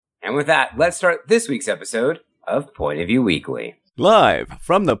And with that, let's start this week's episode of Point of View Weekly. Live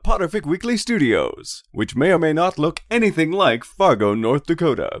from the Potterfic Weekly Studios, which may or may not look anything like Fargo, North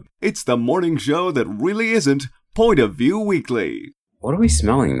Dakota. It's the morning show that really isn't Point of View Weekly. What are we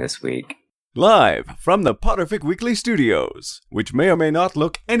smelling this week? Live from the Potterfic Weekly Studios, which may or may not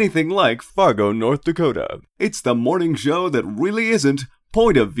look anything like Fargo, North Dakota. It's the morning show that really isn't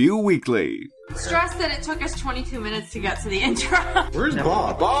Point of View Weekly. Stressed that it took us 22 minutes to get to the intro. Where's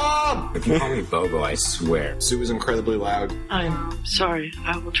Bob? Bob! If you call me Bobo, I swear. Sue was incredibly loud. I'm sorry.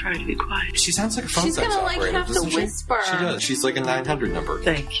 I will try to be quiet. She sounds like a phone She's sex gonna operator. have to doesn't she? whisper. She does. She's like a 900 number.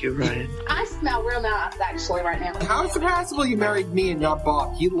 Thank you, Ryan. I smell real nice, actually, right now. How is it possible you married me and not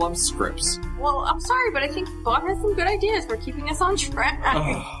Bob? He loves scripts. Well, I'm sorry, but I think Bob has some good ideas for keeping us on track.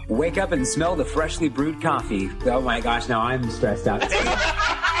 Wake up and smell the freshly brewed coffee. Oh my gosh, now I'm stressed out.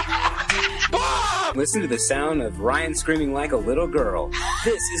 Listen to the sound of Ryan screaming like a little girl.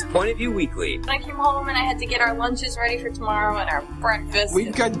 This is Point of View Weekly. I came home and I had to get our lunches ready for tomorrow and our breakfast.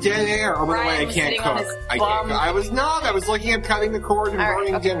 We've got dead air. Oh, by the way, I Ryan was can't sitting on cook. his I bum. can't cook. I was not. I was looking at cutting the cord and All right,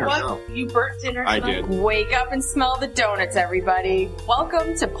 burning okay, dinner. What? No. You burnt dinner I tonight? did. Wake up and smell the donuts, everybody.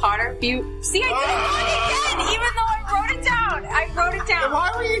 Welcome to Potter View. See, I did it again, even though I wrote it down. I wrote it down.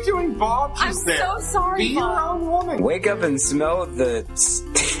 Why were you doing Bob I'm just there? so sorry, Be your Bob. own woman. Wake up and smell the...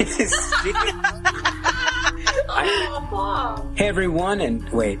 Oh, Bob. Hey everyone, and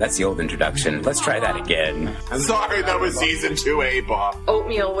wait, that's the old introduction. Let's try that again. Sorry, that was season 2A, Bob.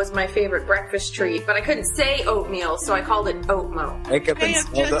 Oatmeal was my favorite breakfast treat, but I couldn't say oatmeal, so I called it oatmo. Wake up and Hey, I'm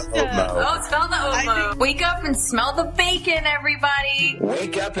smell the just, oatmo. Oh, smell the oatmo. Wake up and smell the bacon, everybody.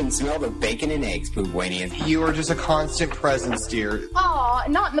 Wake up and smell the bacon and eggs, Poobwanians. You are just a constant presence, dear. Aw,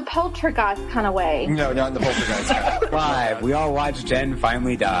 not in the poltergeist kind of way. No, not in the poltergeist. Live, we all watched Jen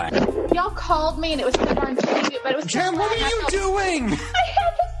finally die. Y'all called me and it was so darn cute, but it was Jen, what are you doing? I had a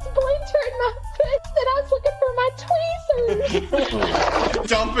splinter in my fist and I was looking for my tweezers.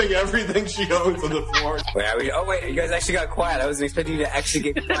 Dumping everything she owns on the floor. Wait, you guys actually got quiet. I wasn't expecting you to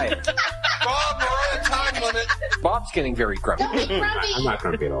actually get quiet. Bob, we're on a time limit. Bob's getting very grumpy. Don't be grumpy. not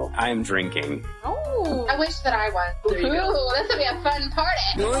grumpy at all. I am drinking. Oh, I wish that I was. There you go. Ooh, this would be a fun party.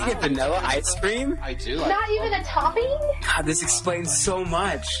 You only get vanilla ice cream? I do. Not even a topping? God, this explains so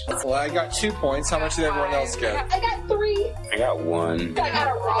much. Well, I got 2 points. How much did everyone else get? I got 3. I got one. I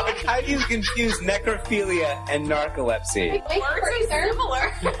got a rock. How do you confuse necrophilia and narcolepsy? Wait, Words are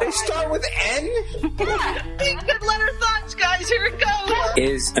similar. They start with N? Big good letter thoughts, guys. Here it goes.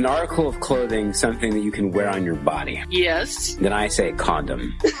 Is an article of clothing something that you can wear on your body? Yes. Then I say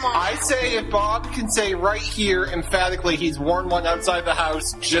condom. I say if Bob can say right here emphatically he's worn one outside the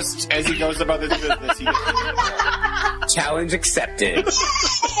house just as he goes about his business, he gets Challenge accepted.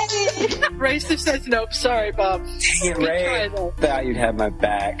 Racer says nope. Sorry, Bob. Dang it, Good Ray. try, though. Thought you'd have my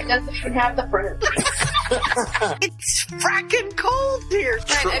back. Doesn't even have the fruit. It's fracking cold here.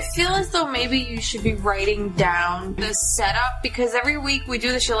 Right, I feel as though maybe you should be writing down the setup because every week we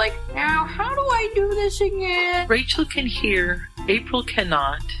do this. You're like, now how do I do this again? Rachel can hear. April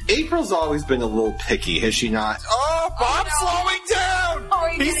cannot. April's always been a little picky, has she not? Oh, Bob's slowing down! Oh,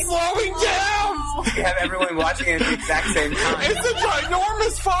 are you He's getting slowing down! We have everyone watching it at the exact same time. It's a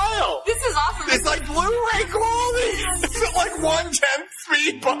ginormous file! This is awesome. It's like Blu-ray quality! It's at like 1/10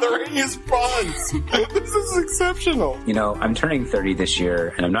 speed buttering his buns! This is exceptional. You know, I'm turning 30 this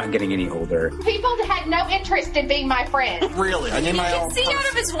year, and I'm not getting any older. People had no interest in being my friend. Really, I need You my can own. see out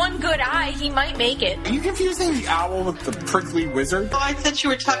of his one good eye, he might make it. Are you confusing the owl with the prickly wizard? Oh, I thought you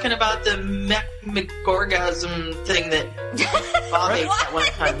were talking about the McGorgasm thing that Bob ate at one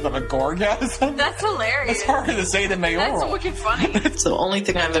time. Of a gorgasm? That's hilarious. It's harder to say than That's mayoral. wicked funny. It's the only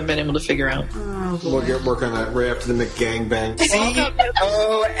thing I haven't been able to figure out. We'll get work on that right after the McGangbang.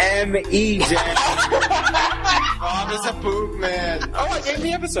 C-O-M-E, Jen. Bob is a poop man. Oh, I named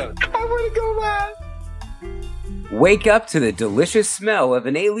the episode. I want to go back. Wake up to the delicious smell of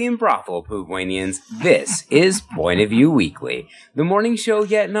an alien brothel, Poobwanians. This is Point of View Weekly, the morning show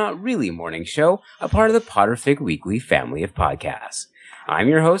yet not really morning show, a part of the Potterfic Weekly family of podcasts. I'm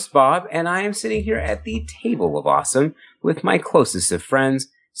your host, Bob, and I am sitting here at the table of awesome with my closest of friends,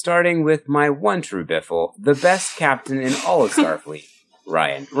 starting with my one true biffle, the best captain in all of Starfleet,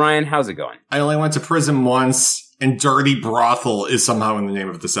 Ryan. Ryan, how's it going? I only went to prison once, and dirty brothel is somehow in the name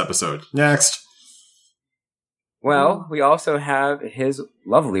of this episode. Next. Well, we also have his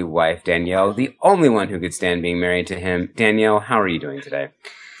lovely wife, Danielle, the only one who could stand being married to him. Danielle, how are you doing today?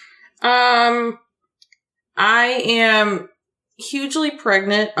 I am hugely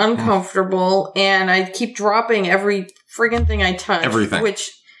pregnant, uncomfortable, and I keep dropping every friggin' thing I touch. Everything.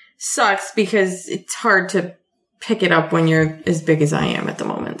 Which sucks because it's hard to pick it up when you're as big as I am at the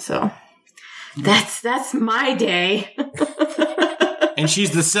moment. So that's my day. And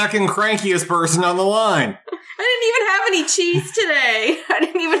she's the second crankiest person on the line. I didn't even have any cheese today. I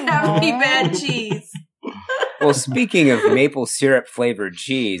didn't even have any bad cheese. Well, speaking of maple syrup flavored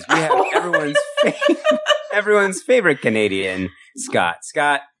cheese, we have everyone's favorite Canadian, Scott.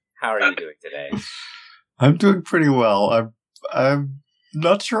 Scott, how are you doing today? I'm doing pretty well. I'm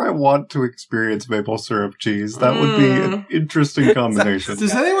not sure I want to experience maple syrup cheese. That would be an interesting combination.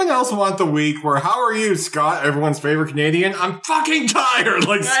 Does anyone else want the week where, how are you, Scott, everyone's favorite Canadian? I'm fucking tired!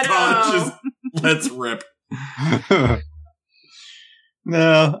 Like, Scott, just, let's rip.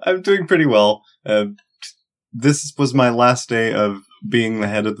 No, I'm doing pretty well. This was my last day of being the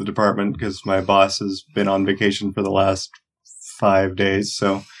head of the department because my boss has been on vacation for the last 5 days,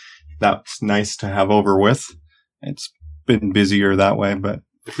 so that's nice to have over with. It's been busier that way, but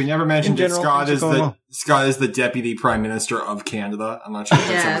if we never mentioned it, Scott is the Deputy Prime Minister of Canada. I'm not sure if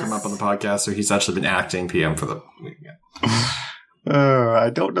that's ever come up on the podcast, so he's actually been acting PM for the weekend.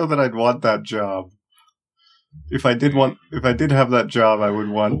 I don't know that I'd want that job. If I did have that job, I would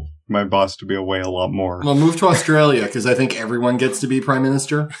want my boss to be away a lot more. Well, move to Australia, because I think everyone gets to be Prime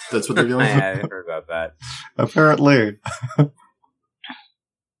Minister. That's what they're doing. I heard about that. Apparently.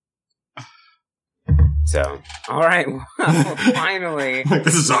 So, all right. Well, finally.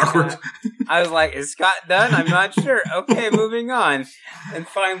 This is awkward. I was like, is Scott done? I'm not sure. Okay, moving on. And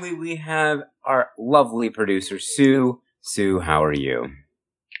finally, we have our lovely producer, Sue. Sue, how are you?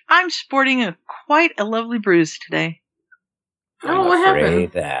 I'm sporting quite a lovely bruise today. Oh, what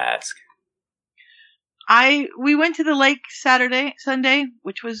happened? To ask. We went to the lake Sunday,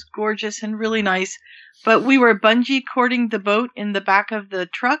 which was gorgeous and really nice, but we were bungee cording the boat in the back of the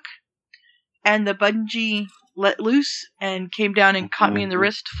truck, and the bungee let loose and came down and caught me in the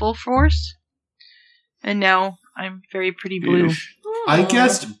wrist full force, and now I'm very pretty blue. I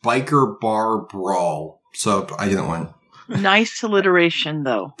guessed biker bar brawl, so I didn't win. Nice alliteration,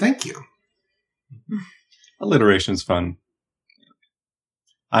 though. Thank you. Alliteration's fun.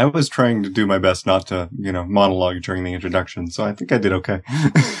 I was trying to do my best not to, monologue during the introduction, so I think I did okay.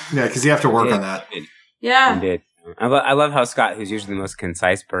 Yeah, because you have to work on that. Yeah. You did. I love how Scott, who's usually the most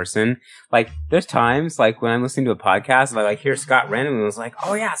concise person, like, there's times, like, when I'm listening to a podcast, and I, hear Scott randomly, and I was like,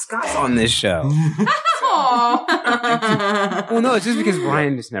 oh, yeah, Scott's on this show. Well, no, it's just because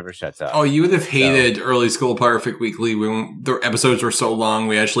Brian just never shuts up. Oh, you would have hated Early School Perfect Weekly when the episodes were so long.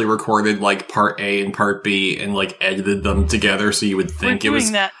 We actually recorded, part A and part B and, edited them together so you would think it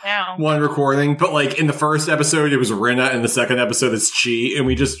was that now. One recording. But, in the first episode, it was Rinna, and the second episode is Chi, and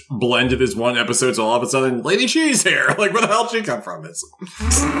we just blended as one episode, so all of a sudden, Lady Chi's here. Where the hell did she come from?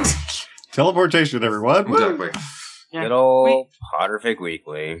 Teleportation, everyone. Exactly. Yeah. Good old Potterfic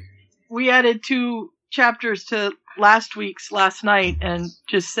Weekly. We added 2 chapters to last night and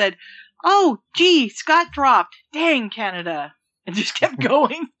just said, oh, gee, Scott dropped. Dang, Canada. And just kept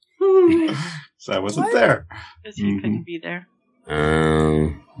going. So I wasn't there. Because he couldn't be there.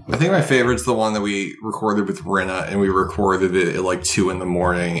 I think my favorite's the one that we recorded with Rinna, and we recorded it at 2 in the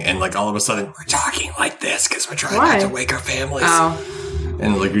morning, and all of a sudden we're talking like this because we're trying not to wake our families. Oh.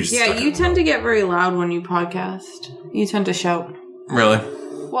 And we just you tend to get very loud when you podcast. You tend to shout. Really?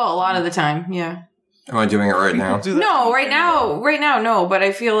 Well, a lot of the time, yeah. Am I doing it right now? No, right now, no. But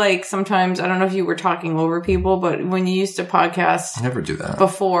I feel like sometimes, I don't know if you were talking over people, but when you used to podcast, I never do that.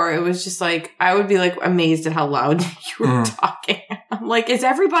 Before, it was just I would be amazed at how loud you were talking. I'm like, is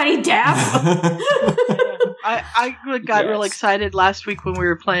everybody deaf? I got real excited last week when we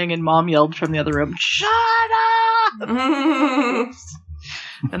were playing and Mom yelled from the other room, "Shut up!"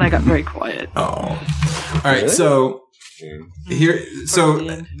 And I got very quiet. Oh. All right, so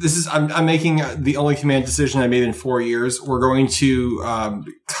I'm making the only command decision I made in 4 years. We're going to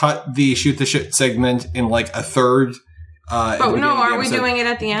cut the shoot the shit segment in a third. Are we doing it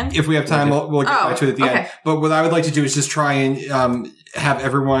at the end? If we have time, we'll get back to it at the end. But what I would like to do is just try and have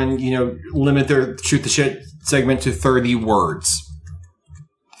everyone, limit their shoot the shit segment to 30 words.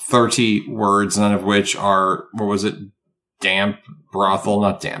 30 words, none of which are, what was it? Damp brothel,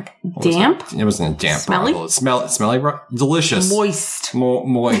 not damp. Damp? It wasn't a damp Smelly? brothel. Smelly delicious. Moist.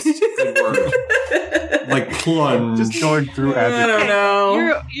 Moist. Good word. Plunge. Just going through I don't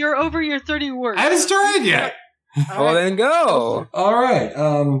know. You're over your 30 words. I haven't started yet. Well, then go. All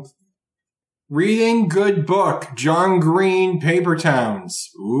right. Reading good book. John Green, Paper Towns.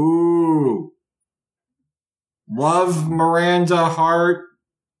 Ooh. Love Miranda Hart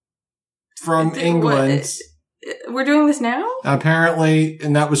from England. We're doing this now? Apparently,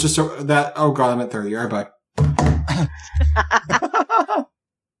 and that was just that. Oh God, I'm at 30. All right, bye.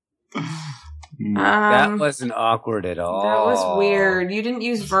 That wasn't awkward at all. That was weird. You didn't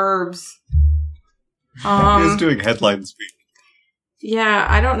use verbs. He was doing headline speak. Yeah,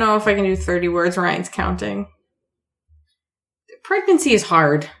 I don't know if I can do 30 words. Ryan's counting. Pregnancy is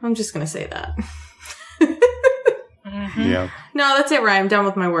hard. I'm just going to say that. Yeah. No, that's it, Ryan. I'm done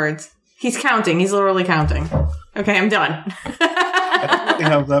with my words. He's counting. He's literally counting. Okay, I'm done. I don't really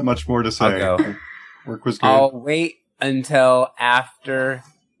have that much more to say. I'll go. Work was good. I'll wait until after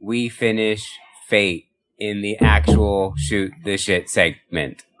we finish Fate in the actual Shoot the Shit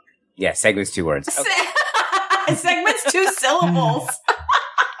segment. Yeah, segment's 2 words. Okay. Segment's 2 syllables.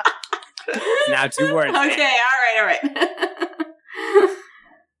 Now 2 words. Okay, all right.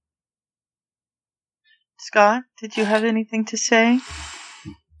 Scott, did you have anything to say?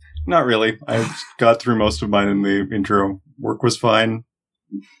 Not really. I got through most of mine in the intro. Work was fine.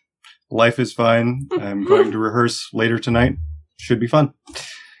 Life is fine. I'm going to rehearse later tonight. Should be fun.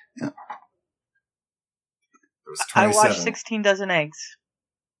 Yeah. I watched 16 Dozen Eggs.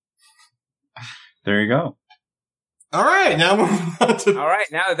 There you go. All right, now moving on to... All right,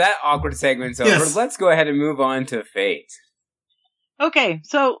 now that awkward segment's over, let's go ahead and move on to Fate. Okay,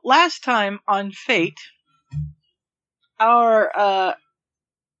 so last time on Fate, our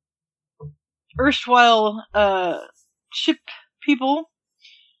erstwhile ship people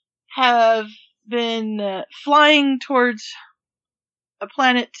have been flying towards a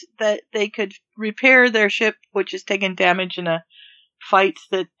planet that they could repair their ship, which has taken damage in a fight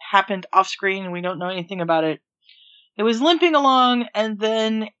that happened off screen and we don't know anything about it. It was limping along, and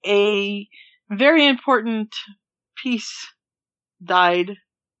then a very important piece died.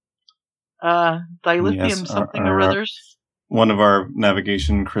 Dilithium something or others. One of our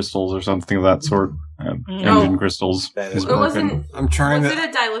navigation crystals or something of that sort. Engine crystals is broken. I'm trying was it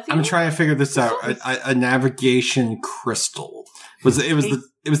a dilithium? I'm trying to figure this out. A navigation crystal. It was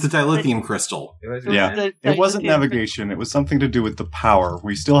the dilithium crystal. It wasn't navigation. It was something to do with the power.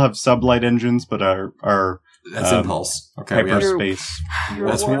 We still have sublight engines, but our that's impulse. Okay, hyperspace.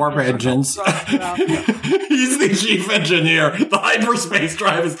 That's warp engines. He's the chief engineer. The hyperspace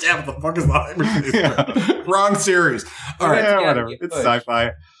drive is down. What the fuck is the hyperspace drive? Wrong series. All right, whatever. It's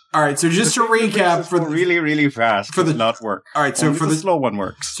sci-fi. All right, so just to recap, for the really, really fast, for the not work. All right, so only for the slow one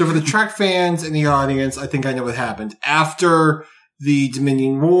works. So for the Trek fans in the audience, I think I know what happened after the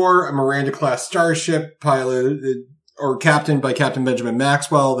Dominion War. A Miranda-class starship piloted or captained by Captain Benjamin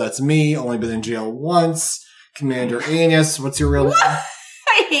Maxwell. That's me. Only been in jail once. Commander Anus. What's your real name? I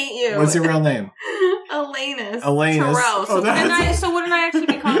hate you. What's your real name? Elanus. Elanus. Terrell. So wouldn't I actually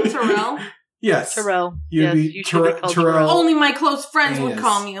be called Terrell? Yes. Terrell. You'd be Terrell. Only my close friends would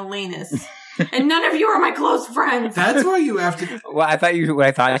call me Elanus. And none of you are my close friends. That's why you have to... Well, what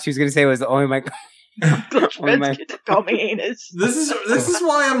I thought she was going to say was only my... Close friends get to call me Anus. This is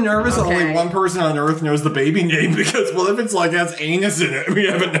why I'm nervous. Okay. Only one person on Earth knows the baby name because, well, if it's like has anus in it, we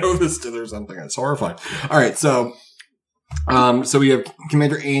haven't noticed it or something. It's horrifying. All right, so we have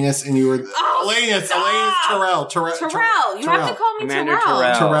Commander Anus, and you were Elanus Terrell. You have to call me Commander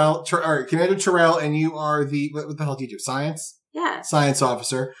Terrell. All right, Commander Terrell, and you are the what the hell do you do? Science? Yeah. Science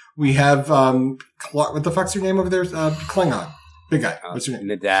officer. We have what the fuck's your name over there? Klingon. Big guy. What's your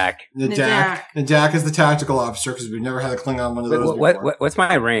name? Nadak. Nadak is the tactical officer because we've never had a Klingon one of those before. What's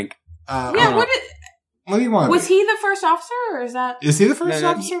my rank? What do you want? Was he the first officer, or is that? Is he the first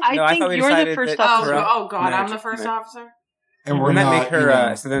officer? I think you're the first officer. Oh God, I'm the first officer. And we're not. Make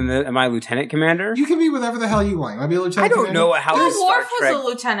her. So then, am I lieutenant commander? You can be whatever the hell you want. You want to be a lieutenant? I don't know how. Worf was a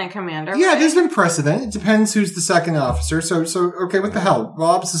lieutenant commander. Yeah, there's been precedent. It depends who's the second officer. So okay, what the hell?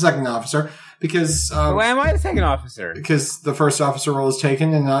 Bob's the second officer because. Why am I the second officer? Because the first officer role is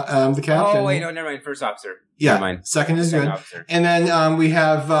taken and not the captain. Oh wait, no, never mind. First officer. Yeah, never mind. Second is good. Officer. And then we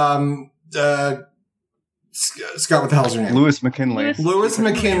have Scott, what the hell's your name? Lewis McKinley. Lewis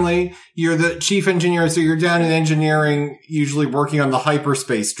McKinley. You're the chief engineer, so you're down in engineering, usually working on the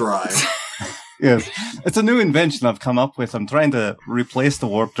hyperspace drive. Yes. It's a new invention I've come up with. I'm trying to replace the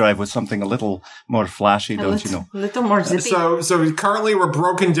warp drive with something a little more flashy, don't you know? A little more zippy. So currently we're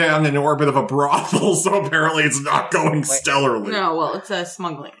broken down in orbit of a brothel, so apparently it's not going stellarly. No, well, it's a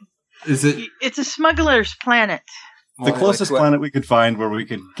smuggling. Is it? It's a smuggler's planet. The closest planet we could find where we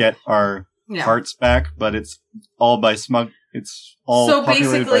could get our parts back, but it's all by It's all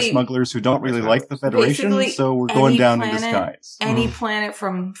populated by smugglers who don't really like the Federation, so we're going down in disguise. Any planet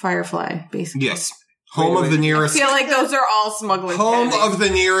from Firefly, basically. Yes. Home of the nearest... I feel like those are all smugglers. Home of the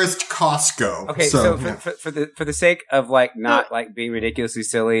nearest Costco. Okay, so for the sake of not being ridiculously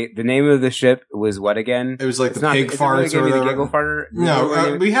silly, the name of the ship was what again? It was like the pig farts or the giggle farter.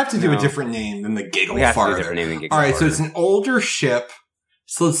 No, we have to do a different name than the giggle fart. All right, so it's an older ship.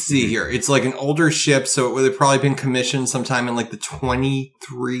 So let's see here. It's like an older ship, so it would have probably been commissioned sometime in like the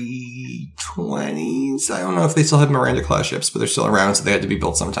 2320s. I don't know if they still have Miranda-class ships, but they're still around, so they had to be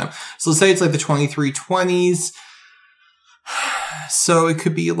built sometime. So let's say it's like the 2320s. So it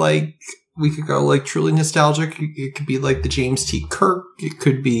could be like, we could go like truly nostalgic. It could be like the James T. Kirk. It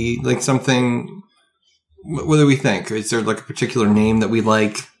could be like something. What do we think? Is there like a particular name that we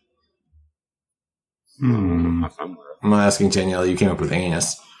like? I'm not asking Danielle. You came up with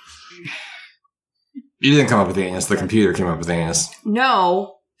Anus. You didn't come up with Anus. The computer came up with Anus.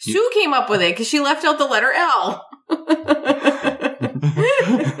 No. Sue came up with it because she left out the letter L. I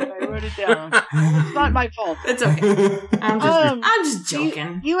wrote it down. It's not my fault. It's okay. I'm just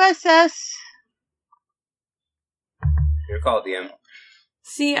joking. USS. Your call, DM.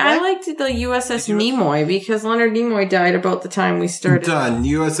 See, I liked the USS Nimoy because Leonard Nimoy died about the time we started. Done.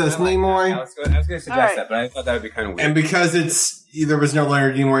 USS Nimoy. I was going to suggest that, but I thought that would be kind of weird. And because there was no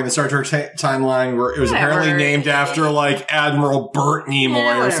Leonard Nimoy in the Star Trek timeline, where it was apparently named after like Admiral Bert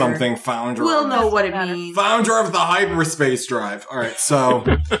Nimoy or something, founder. We'll know what it means. Founder of the hyperspace drive. All right, so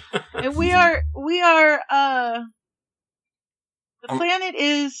And we are. The planet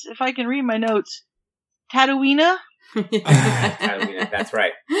is, if I can read my notes, Tatooine. That's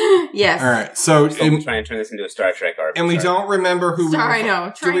right. Yes. All right. So we'll try and turn this into a Star Trek arc. And we don't remember who. Sorry,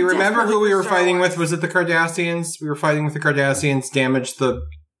 no. Do we remember who we were fighting with? Was it the Cardassians? We were fighting with the Cardassians. Damaged the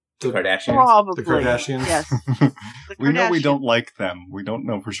Kardashians. Probably. The Kardashians. Yes. We know we don't like them. We don't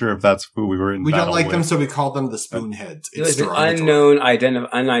know for sure if that's who we were in. We don't battle like with. them, so we called them the Spoonheads. It was an unknown,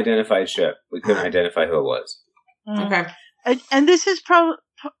 unidentified ship. We couldn't identify who it was. Okay. And this is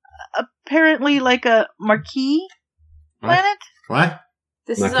apparently like a Maquis planet? What?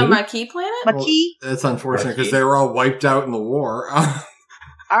 This is a Maquis planet? Maquis? Well, that's unfortunate because they were all wiped out in the war. All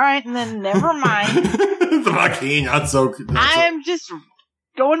right, and then never mind. The Maquis, not so. I am just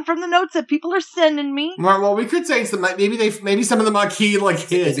going from the notes that people are sending me. Well, we could say it's maybe some of the Maquis like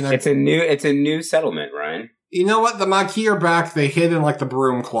hid. It's a new settlement, Ryan. You know what? The Maquis are back. They hid in like the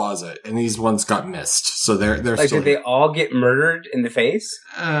broom closet, and these ones got missed. So they're like, still. Did they all get murdered in the face?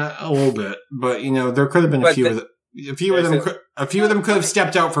 A little bit, but there could have been a few of them. A few of them could have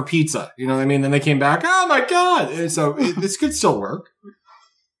stepped out for pizza. You know what I mean? Then they came back. Oh my god! And so this could still work.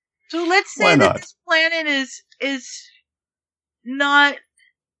 So let's say that this planet is not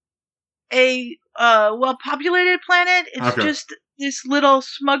a well-populated planet. It's just this little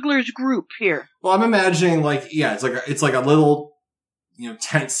smugglers group here. Well, I'm imagining it's like a little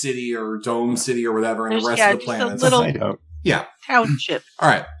tent city or dome city or whatever, and the rest of the planet. Just a little township. All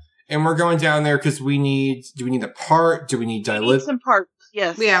right. And we're going down there because do we need a part? Do we need We need some parts,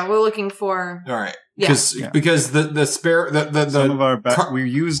 yes. Yeah, we're looking for... All right. Yes. Because the spare... Some of our... we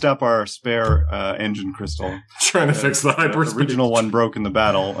used up our spare engine crystal. Trying to fix the hyperspace. The original one broke in the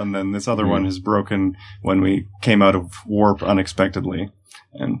battle, and then this other one is broken when we came out of warp unexpectedly.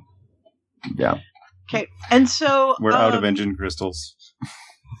 And, yeah. Okay, and so... We're out of engine crystals.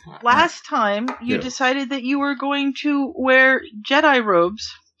 Last time, you decided that you were going to wear Jedi robes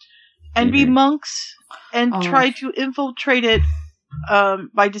and be monks and try to infiltrate it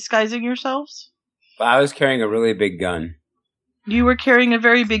by disguising yourselves? I was carrying a really big gun. You were carrying a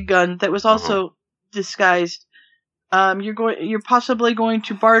very big gun that was also disguised. You're possibly going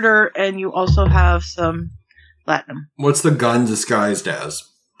to barter, and you also have some platinum. What's the gun disguised as?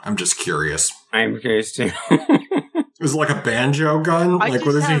 I'm just curious. I'm curious too. Is it like a banjo gun? What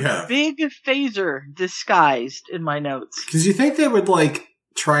does he have? Big phaser disguised in my notes. Because you think they would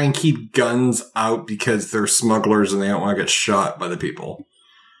try and keep guns out because they're smugglers and they don't want to get shot by the people.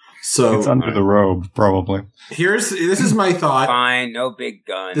 So it's under the robe, probably. This is my thought. Fine, no big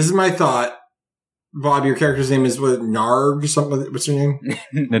gun. This is my thought. Bob, your character's name is Narg something. What's your name?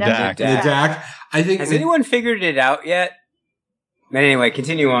 Nadak. Nadak. I think. Has anyone figured it out yet? But anyway,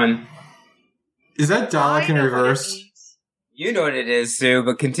 continue on. Is that Dalek in reverse? You know what it is, Sue,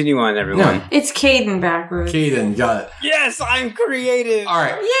 but continue on, everyone. No. It's Caden backwards. Caden, got it. Yes, I'm creative. All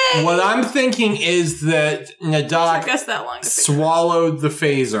right. Yay! What I'm thinking is that Nadak Took us that long to swallowed the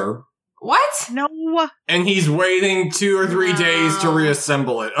phaser. What? No. And he's waiting 2 or 3 days to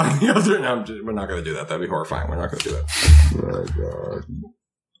reassemble it. On the other, we're not going to do that. That'd be horrifying. We're not going to do that. Oh god.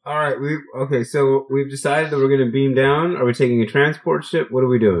 All right. So we've decided that we're going to beam down. Are we taking a transport ship? What are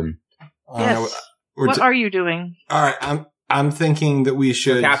we doing? Yes. What are you doing? All right. I'm thinking that we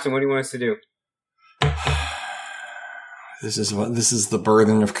should. Captain, what do you want us to do? This is the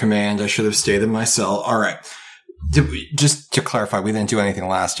burden of command. I should have stayed in my cell. All right. Just to clarify, we didn't do anything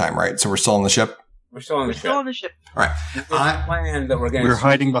last time, right? So we're still on the ship? We're still on the ship. Still on the ship. All right. There's a plan that we're going. We're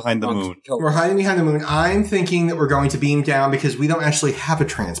hiding behind the moon. We're hiding behind the moon. I'm thinking that we're going to beam down because we don't actually have a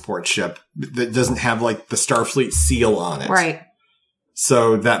transport ship that doesn't have like the Starfleet seal on it. Right.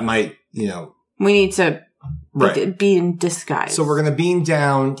 So that might, We need to be in disguise. So we're going to beam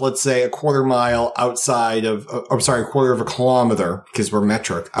down, let's say, a quarter mile outside of, a quarter of a kilometer, because we're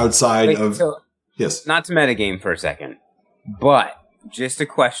metric, outside of... So, yes. Not to metagame for a second, but just a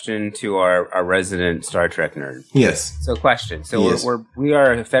question to our resident Star Trek nerd. Yes. So question. So yes. we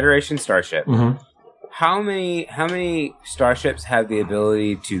are a Federation starship. Mm-hmm. How many starships have the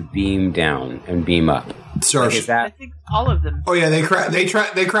ability to beam down and beam up? Starship. I think all of them. Oh yeah, they cracked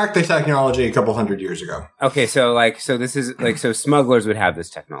the technology a couple hundred years ago. Okay, so this is so smugglers would have this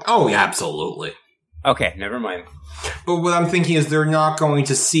technology. Oh yeah, absolutely. Okay, never mind. But what I'm thinking is they're not going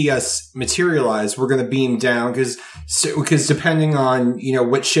to see us materialize. We're going to beam down because depending on,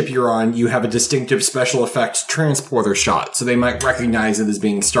 what ship you're on, you have a distinctive special effects transporter shot. So they might recognize it as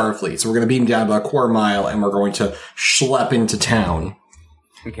being Starfleet. So we're going to beam down about a quarter mile and we're going to schlep into town.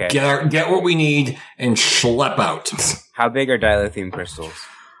 Okay. Get what we need and schlep out. How big are dilithium crystals?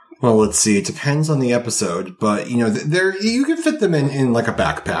 Well, let's see. It depends on the episode, but you can fit them in like a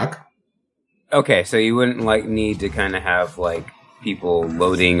backpack. Okay, so you wouldn't need to kind of have people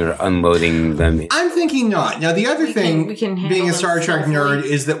loading or unloading them. I'm thinking not. Now, the other thing, being a Star Trek nerd,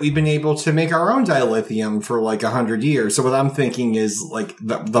 is that we've been able to make our own dilithium for 100 years. So what I'm thinking is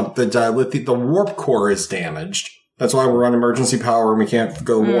the warp core is damaged. That's why we're on emergency power and we can't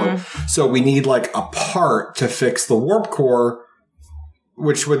go warp. So we need a part to fix the warp core,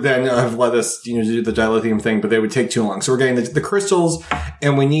 which would then have let us, do the dilithium thing, but they would take too long. So we're getting the crystals,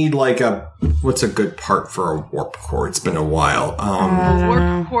 and we need what's a good part for a warp core? It's been a while.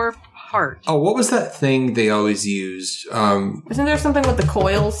 Warp core part. Oh, what was that thing they always used? Isn't there something with the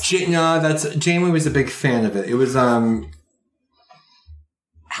coils? Janeway was a big fan of it. It was, it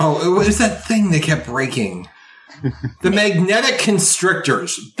was that thing they kept breaking. The magnetic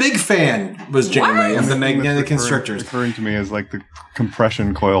constrictors. Big fan was Janeway of the magnetic constrictors. Referring to me as the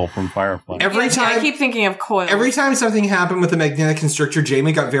compression coil from Firefly. I keep thinking of coils. Every time something happened with the magnetic constrictor,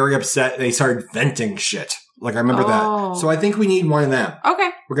 Janeway got very upset and they started venting shit. I remember that. So I think we need one of them.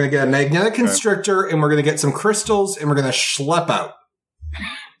 Okay. We're going to get a magnetic constrictor and we're going to get some crystals and we're going to schlep out.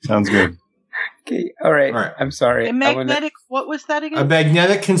 Sounds good. Okay. All right. I'm sorry. A magnetic, what was that again? A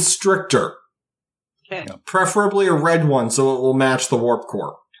magnetic constrictor. Okay. Preferably a red one so it will match the warp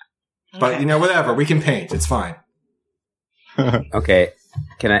core. But, whatever. We can paint. It's fine. Okay.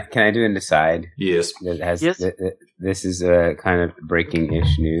 Can I do an aside? Yes. This is kind of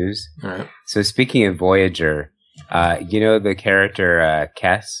breaking-ish news. All right. So speaking of Voyager, the character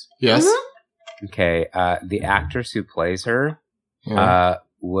Kes? Yes. Mm-hmm. Okay. The actress who plays her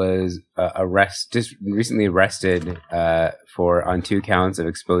was just recently arrested on 2 counts of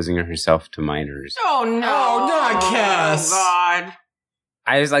exposing herself to minors. Oh no! Not Kes. God.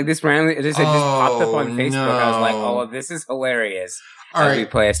 I was this randomly. It just popped up on Facebook. No. I was like, "Oh, this is hilarious!" All right. We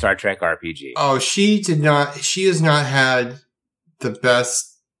play a Star Trek RPG. Oh, she did not. She has not had the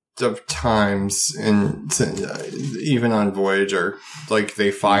best of times, even on Voyager.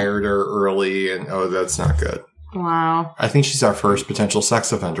 They fired her early, and that's not good. Wow. I think she's our first potential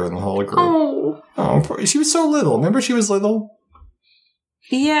sex offender in the whole group. Oh, she was so little. Remember, she was little.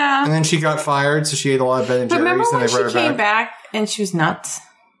 Yeah. And then she got fired, so she ate a lot of Ben and Jerry's. But remember and when they brought she her came back and she was nuts?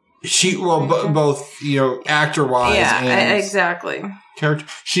 Both, actor-wise and... exactly. Character.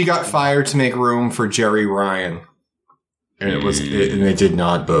 She got fired to make room for Jerry Ryan. And it did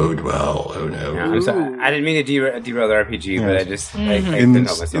not bode well. Oh no. Yeah, I'm sorry. I didn't mean to derail the RPG, but I just I couldn't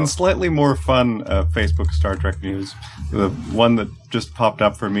help myself. In slightly more fun Facebook Star Trek news, the one that just popped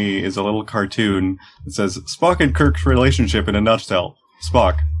up for me is a little cartoon that says Spock and Kirk's relationship in a nutshell.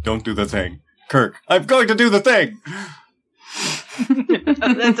 Spock, don't do the thing. Kirk, I'm going to do the thing.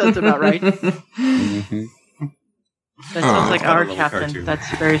 That sounds about right. Mm-hmm. That sounds like our captain. Cartoon. That's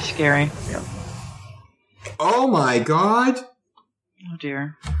very scary. Yeah. Oh my God! Oh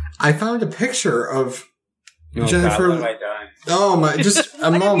dear! I found a picture of Jennifer. God, what have I done? Oh my! Just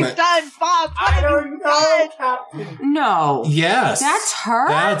a moment. Done, Bob. I don't know, Captain. No. Yes, that's her.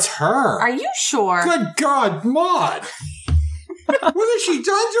 That's her. Are you sure? Good God, Maud! What has she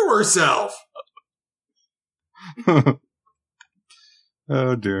done to herself?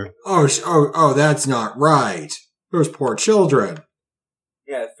 Oh dear. Oh, that's not right. Those poor children.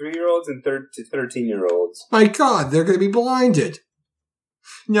 Yeah, 3-year-olds and to 13-year-olds. My God, they're going to be blinded.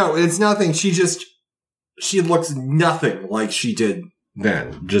 No, it's nothing. She looks nothing like she did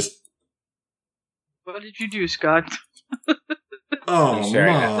then. Just. What did you do, Scott? Oh I'm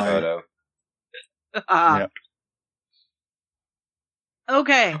sharing my! that photo. Yep.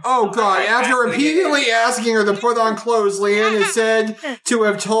 Okay. Oh God! After repeatedly asking her to put on clothes, Leanne is said to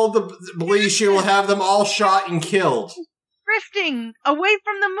have told the police she will have them all shot and killed. Drifting away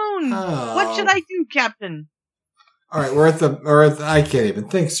from the moon. Oh. What should I do, Captain? All right, we're at the. I can't even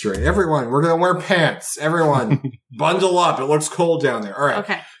think straight. Everyone, we're gonna wear pants. Everyone, bundle up. It looks cold down there. All right.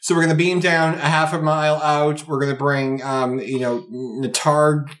 Okay. So we're gonna beam down a half a mile out. We're gonna bring,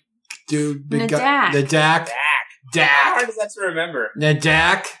 Natarg, dude, big guy, Nadak. How hard is that to remember?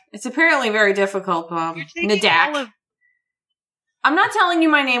 Nadak. It's apparently very difficult, Bob. You're taking all Nadak. of- I'm not telling you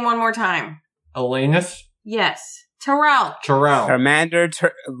my name one more time. Elenus. Yes. Terrell. Terrell. Commander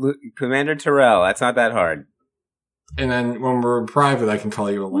Terrell. That's not that hard. And then when we're in private, I can call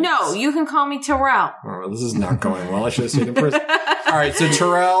you Elenus. No, you can call me Terrell. Oh, this is not going well. I should have stayed in prison. All right, so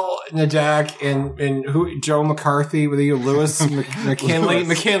Terrell, Nadak, and who? Joe McCarthy with you, Lewis McKinley,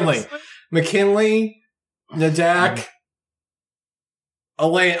 McKinley, Nadak,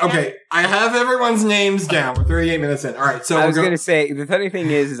 Elaine. Okay, I have everyone's names down. We're 38 minutes in. All right, so I was going to say, the funny thing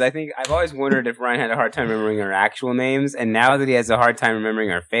is I think I've always wondered if Ryan had a hard time remembering our actual names, and now that he has a hard time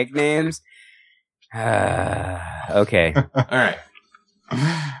remembering our fake names, okay.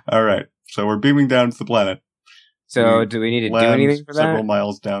 All right. So we're beaming down to the planet. So do we need to do anything for that? Several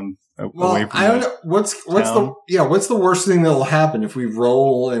miles down away well, from I don't know what's the worst thing that'll happen if we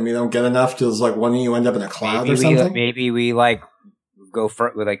roll and we don't get enough to like one of you end up in a cloud or something. Maybe we like go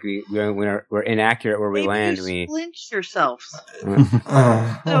for we're inaccurate where we land. You flinch yourselves.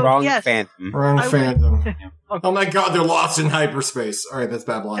 Wrong yes. phantom. Wrong phantom. Oh my God, they're lost in hyperspace. All right, that's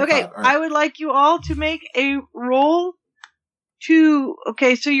Babylon. Okay, 5. All right. I would like you all to make a roll to.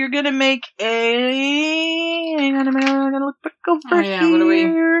 Okay, so you're gonna make a. Hang on a minute, I'm gonna look back over here. What do we?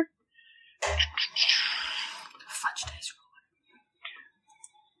 Fudge dice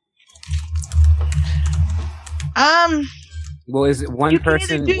roll. Well, is it one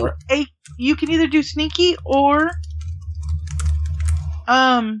person? You can either do sneaky or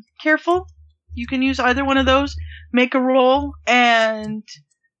careful. You can use either one of those. Make a roll, and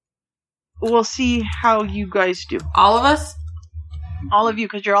we'll see how you guys do. All of us? All of you,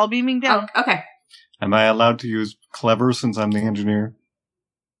 because you're all beaming down. Oh, okay. Am I allowed to use clever since I'm the engineer?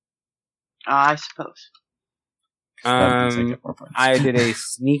 I suppose. I did a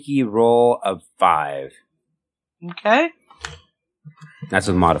sneaky roll of 5. Okay. That's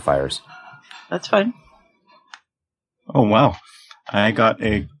with modifiers. That's fine. Oh, wow. I got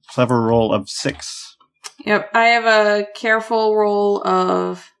a clever roll of 6. Yep, I have a careful roll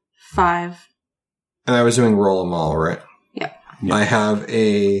of 5. And I was doing roll them all, right? Yeah. I have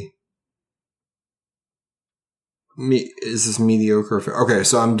a. Is this mediocre? Okay,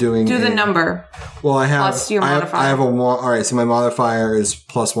 so I'm doing. Do the number. Well, I have. Plus your modifier. I have a 1. All right, so my modifier is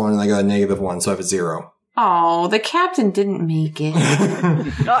 +1, and I got a -1, so I have a 0. Oh, the captain didn't make it.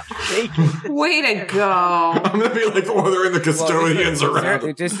 Not making. Way to go. I'm going to be like ordering the custodians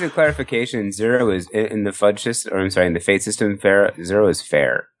around. Just a clarification, 0 is in the fudge system, or I'm sorry, in the fate system, 0 is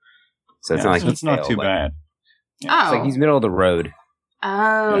fair. So it's not like it's not too bad. Yeah. It's like he's middle of the road.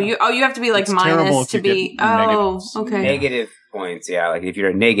 Oh, Yeah. you have to be like It's terrible minus if to you be. get Oh, negatives. okay. Negative points, yeah. Like if you're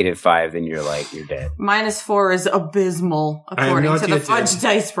at -5, then you're dead. -4 is abysmal according to the fudge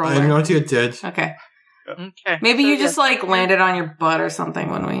dice roller. I have no idea it did. Okay. Okay. Maybe So, you just yes. landed on your butt or something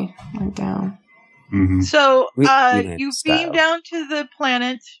when we went down. Mm-hmm. So, We had you style. beam down to the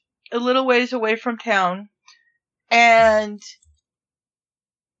planet a little ways away from town, and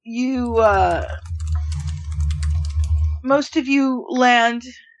you, most of you land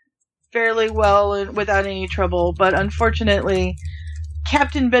fairly well and without any trouble, but unfortunately,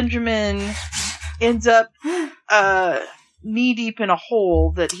 Captain Benjamin ends up, knee deep in a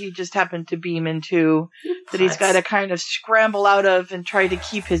hole that he just happened to beam into, that he's got to kind of scramble out of and try to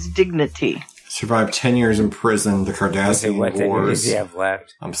keep his dignity. Survived 10 years in prison, the Cardassian What Wars. do you have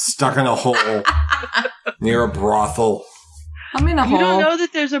left? I'm stuck in a hole near a brothel. I'm in a You hole. don't know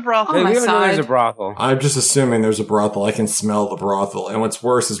that there's a brothel. On my we don't know there's a side. brothel. I'm just assuming there's a brothel. I can smell the brothel. And what's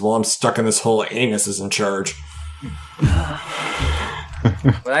worse is while I'm stuck in this hole, Anus is in charge.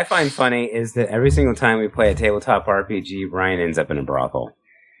 What I find funny is that every single time we play a tabletop RPG, Brian ends up in a brothel.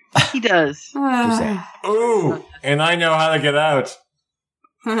 He does. Ooh, and I know how to get out.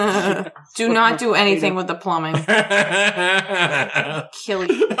 Do not do anything with the plumbing. Kill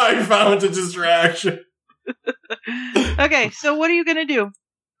you. I found a distraction. Okay, so what are you gonna do?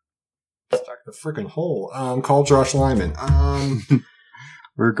 Stuck in the freaking hole. Call Josh Lyman.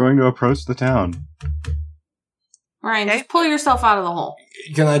 We're going to approach the town. Ryan, just pull yourself out of the hole.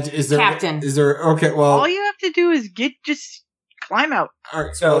 Can I? Is there? Captain. Is there? Okay. Well, All you have to do is just climb out. All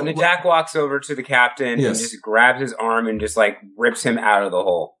right, So Nadak walks over to the captain and just grabs his arm and just like rips him out of the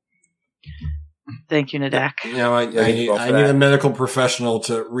hole. Thank you, Nadak. I need a medical professional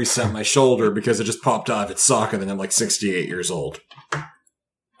to reset my shoulder because it just popped out of its socket and I'm like 68 years old.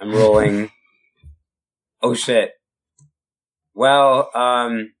 I'm rolling. Oh shit. Well,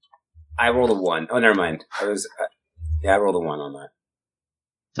 I rolled a 1. Oh, never mind. I rolled a 1 on that.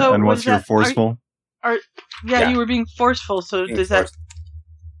 So and what's your forceful? You were being forceful. So does that?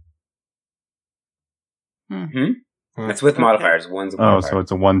 That's with modifiers. One's a modifier. So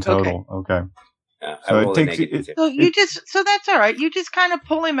it's a 1 total. Okay. Yeah, so it takes you. So that's all right. You just kind of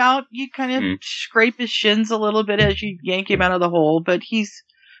pull him out. You kind of scrape his shins a little bit as you yank him out of the hole, but he's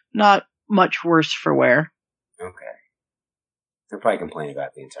not much worse for wear. Okay. He'll probably complain about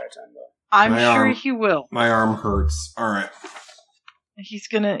it the entire time, though. I'm sure he will. My arm hurts. All right. He's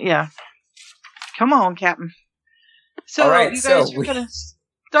gonna, Come on, Captain. So all right, you guys are gonna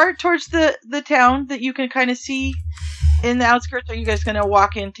start towards the town that you can kind of see in the outskirts. Are you guys gonna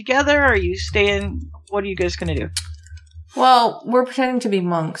walk in together? Or are you staying? What are you guys gonna do? Well, we're pretending to be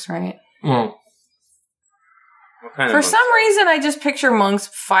monks, right? Well, for some reason, I just picture monks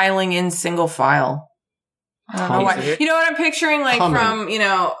filing in single file. I don't know why. You know what I'm picturing? Like from,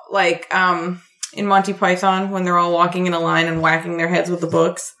 in Monty Python when they're all walking in a line and whacking their heads with the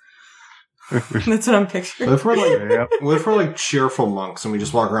books. That's what I'm picturing. What if we're like cheerful monks and we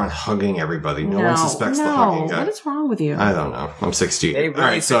just walk around hugging everybody? No one suspects the hugging guy. What is wrong with you? I don't know. I'm 68. All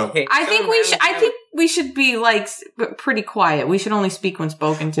right, so I think we should be like pretty quiet. We should only speak when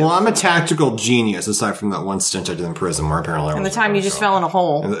spoken to. Well, I'm a tactical genius aside from that one stint I did in prison where apparently and the time you just fell in a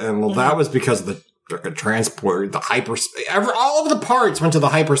hole. And that was because of the transport, the hyperspace, all of the parts went to the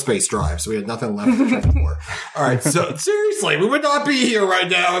hyperspace drive, so we had nothing left to transport. All right, so seriously, we would not be here right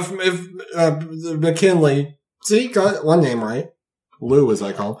now if McKinley, got one name right, Lou as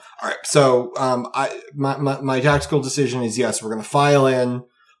I call him. All right, so my tactical decision is yes, we're going to file in.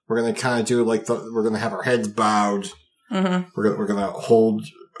 We're going to kind of do we're going to have our heads bowed. Mm-hmm. We're going to hold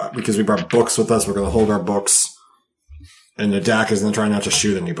because we brought books with us. We're going to hold our books, and the DAC is going to try not to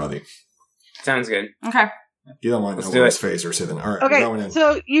shoot anybody. Sounds good. Okay. You don't want to know his face or something. All right. Okay. We're going in.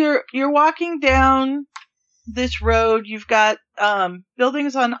 So you're walking down this road. You've got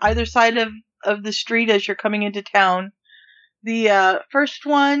buildings on either side of the street as you're coming into town. The first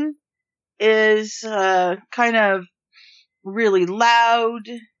one is kind of really loud.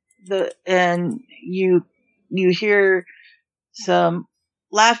 And you hear some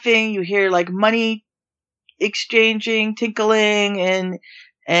laughing. You hear like money exchanging, tinkling,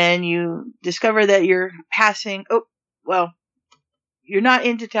 and you discover that you're passing. Oh, well, you're not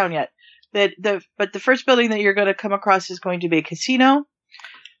into town yet. But the first building that you're going to come across is going to be a casino,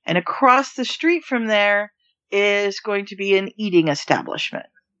 and across the street from there is going to be an eating establishment.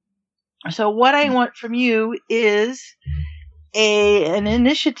 So what I want from you is an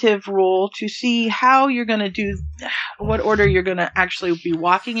initiative roll to see how you're going to do, what order you're going to actually be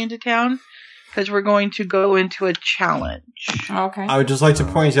walking into town. Because we're going to go into a challenge. Okay. I would just like to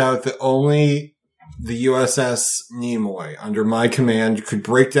point out that only the USS Nimoy, under my command, could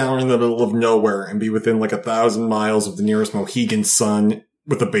break down in the middle of nowhere and be within like 1,000 miles of the nearest Mohegan Sun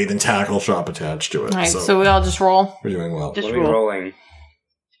with a bait and tackle shop attached to it. All right, so we all just roll? We're doing well. Just rolling.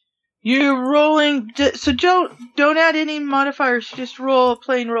 You're rolling. So don't add any modifiers. Just roll a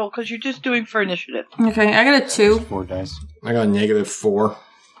plain roll because you're just doing for initiative. Okay, I got a 2. 4 dice. I got a -4.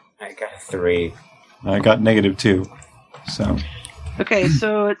 I got a 3. I got -2. So. Okay,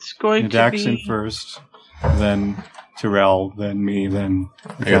 so it's going to be... Jackson first, then Tyrell, then me, then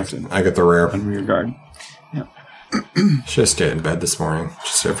the captain. I got the rear. And rear guard. Yeah. Should have stayed in bed this morning.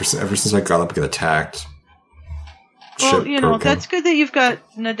 Just ever since I got up, I get attacked. Well, that's good that you've got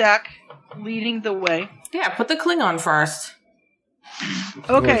Nadak leading the way. Yeah, put the Klingon first.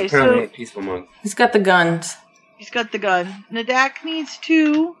 Okay, so... Peaceful monk. He's got the guns. He's got the gun. Nadak needs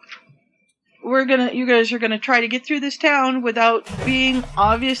to... You guys are gonna try to get through this town without being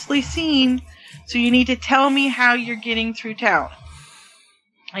obviously seen. So you need to tell me how you're getting through town.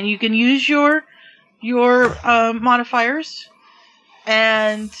 And you can use your modifiers.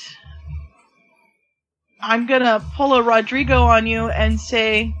 And I'm gonna pull a Rodrigo on you and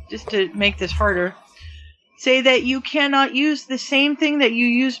say, just to make this harder, say that you cannot use the same thing that you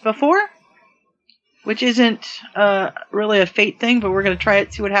used before. Which isn't really a fate thing, but we're going to try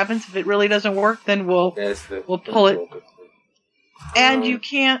it, see what happens. If it really doesn't work, then we'll pull it. And you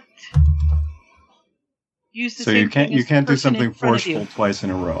can't use the same thing. So you can't do something forceful twice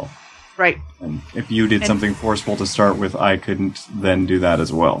in a row. Right. And if you did something forceful to start with, I couldn't then do that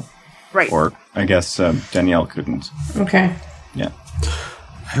as well. Right. Or I guess Danielle couldn't. Okay. Yeah.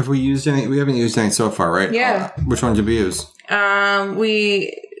 Have we used any? We haven't used any so far, right? Yeah. Which one did we use? That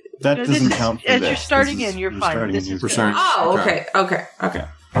doesn't count for as this. you're starting in, you're fine. We're starting. Oh, okay.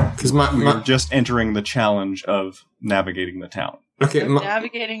 Because we're just entering the challenge of navigating the town. Okay,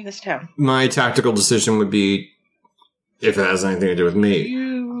 navigating this town. My tactical decision would be, if it has anything to do with me.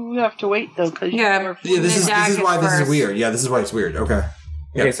 You have to wait though, because this is why this is weird. Yeah, this is why it's weird. Okay.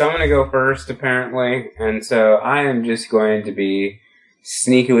 Yeah. Okay, so I'm going to go first, apparently, and so I am just going to be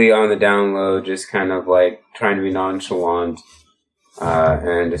sneakily on the down low, just kind of like trying to be nonchalant,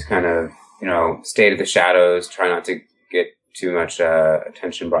 and just kind of, stay to the shadows, try not to get too much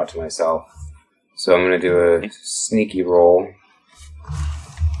attention brought to myself. So I'm going to do a sneaky roll.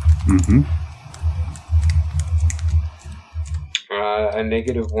 Mm-hmm. A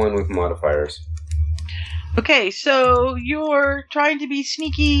 -1 with modifiers. Okay, so you're trying to be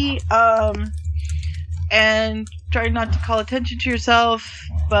sneaky, and trying not to call attention to yourself,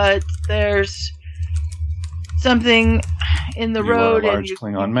 but there's something in the road. Are a large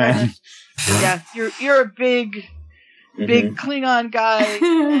Klingon man. Yeah, you're a big Klingon guy,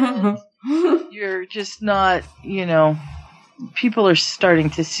 and you're just not, people are starting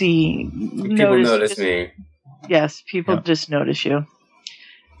to see. People notice me. Yes, people just notice you.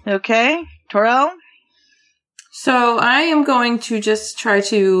 Okay, Torel? So I am going to just try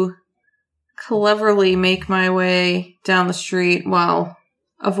to cleverly make my way down the street while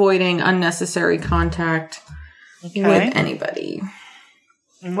avoiding unnecessary contact with anybody.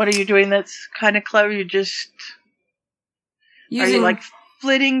 And what are you doing that's kind of clever? You're just... Are you like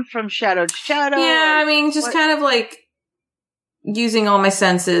flitting from shadow to shadow? Yeah, I mean, just kind of like using all my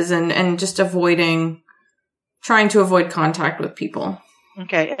senses and just trying to avoid contact with people.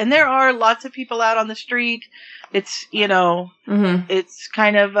 Okay, and there are lots of people out on the street. It's, it's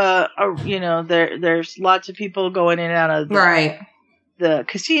kind of there's lots of people going in and out of the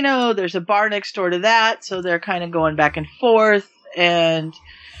casino. There's a bar next door to that, so they're kind of going back and forth, and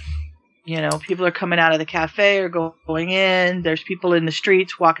people are coming out of the cafe or going in. There's people in the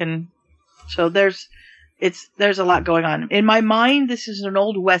streets walking. So there's a lot going on. In my mind, this is an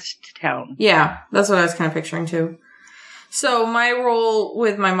old west town. Yeah, that's what I was kind of picturing too. So my roll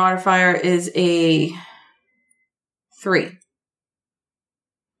with my modifier is a 3.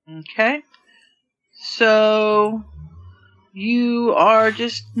 Okay. So you are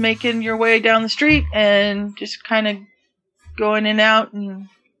just making your way down the street and just kind of going in and out, and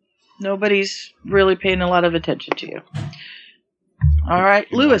nobody's really paying a lot of attention to you. All right,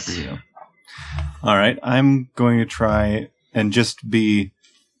 Lewis. All right, I'm going to try and just be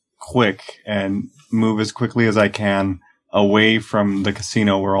quick and move as quickly as I can away from the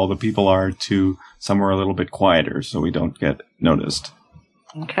casino where all the people are to somewhere a little bit quieter so we don't get noticed.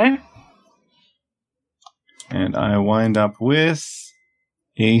 Okay. And I wind up with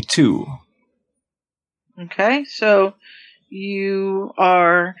a 2. Okay, so you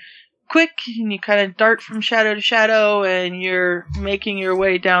are quick and you kind of dart from shadow to shadow and you're making your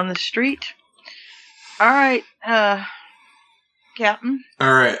way down the street. All right, Captain.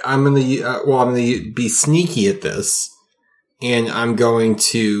 All right, I'm gonna be sneaky at this, and I'm going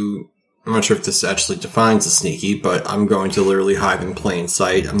to. I'm not sure if this actually defines a sneaky, but I'm going to literally hide in plain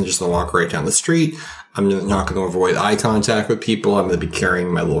sight. I'm just gonna walk right down the street. I'm not going to avoid eye contact with people. I'm going to be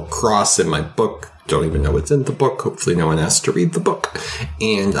carrying my little cross in my book. Don't even know what's in the book. Hopefully, no one has to read the book.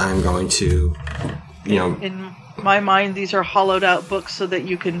 And I'm going to, In my mind, these are hollowed out books so that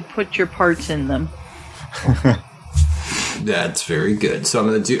you can put your parts in them. That's very good. So I'm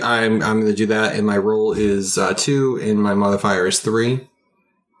gonna do that, and my roll is 2, and my modifier is 3.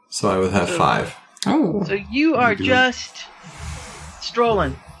 So I would have 5. Oh, so you are just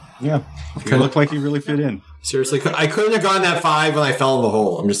strolling. Yeah, you look like you really fit in. Seriously, I couldn't have gone that 5 when I fell in the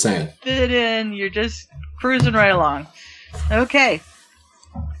hole. I'm just saying. Fit in. You're just cruising right along. Okay,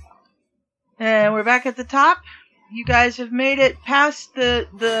 and we're back at the top. You guys have made it past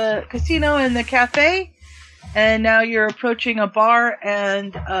the casino and the cafe. And now you're approaching a bar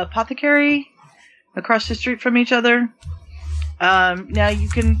and a apothecary across the street from each other. Now you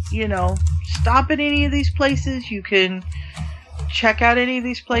can, stop at any of these places. You can check out any of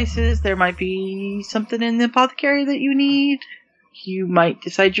these places. There might be something in the apothecary that you need. You might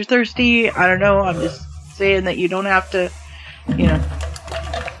decide you're thirsty. I don't know. I'm just saying that you don't have to,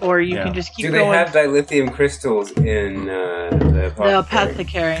 or you can just keep going. Do they have dilithium crystals in the apothecary? The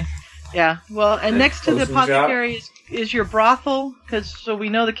apothecary. Yeah, well, and next to the apothecary is your brothel, so we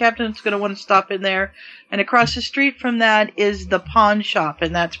know the captain's going to want to stop in there. And across the street from that is the pawn shop,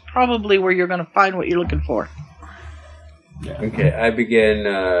 and that's probably where you're going to find what you're looking for. Yeah. Okay, I begin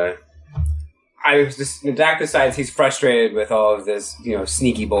Nadak decides he's frustrated with all of this,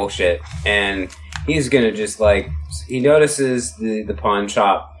 sneaky bullshit, and he's gonna just he notices the pawn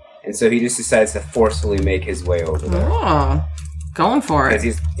shop, and so he just decides to forcefully make his way over there. Oh, going for it.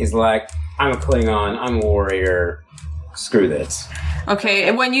 Because he's like, I'm a Klingon, I'm a warrior, screw this. Okay,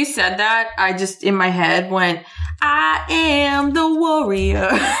 and when you said that, I just, in my head, went, I am the warrior.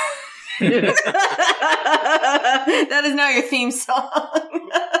 That is now your theme song.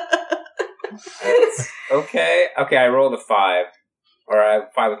 Okay, I rolled a 5. Or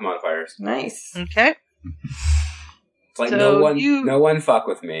 5 with modifiers. Nice. Okay. It's like, so no one fuck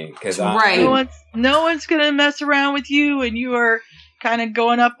with me. Right. No one's going to mess around with you, and you are kind of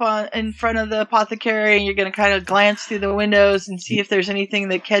going up in front of the apothecary, and you're going to kind of glance through the windows and see if there's anything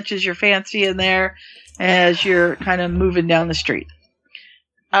that catches your fancy in there as you're kind of moving down the street.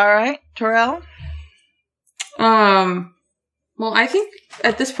 All right, Torel? Well, I think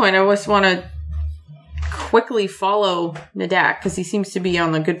at this point I just want to quickly follow Nadak because he seems to be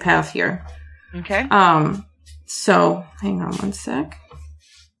on the good path here. Okay. So hang on one sec.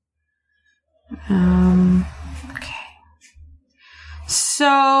 Okay. So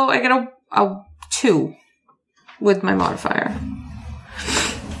I got a 2 with my modifier.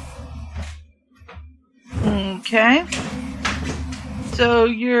 Okay. So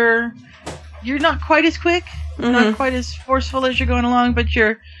you're not quite as quick, not quite as forceful as you're going along, but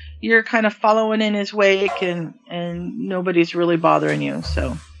you're kind of following in his wake, and nobody's really bothering you.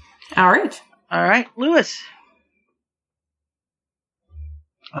 So, all right, Lewis.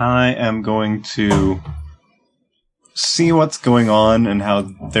 I am going to see what's going on and how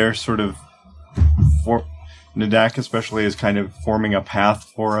they're sort of Nadak especially is kind of forming a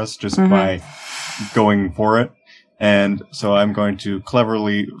path for us just by going for it. And so I'm going to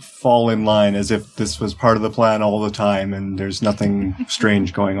cleverly fall in line as if this was part of the plan all the time and there's nothing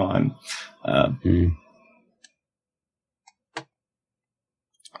strange going on.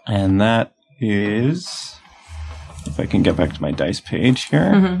 And that is... If I can get back to my dice page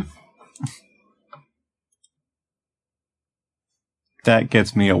here. That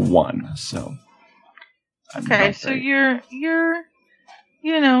gets me a 1, so... Okay, so you're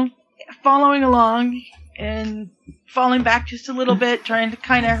following along and falling back just a little bit, trying to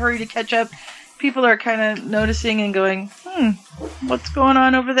kind of hurry to catch up. People are kind of noticing and going, what's going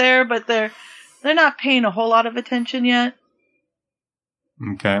on over there? But they're not paying a whole lot of attention yet.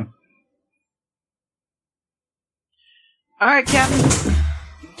 Okay. All right, Captain.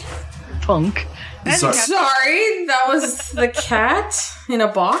 Punk. Sorry, that was the cat in a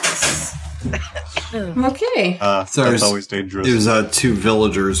box. Okay. So that's always dangerous. It was 2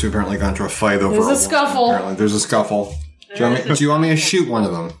 villagers who apparently got into a fight over. There's a scuffle. Apparently, there's a scuffle. Do you want me to shoot one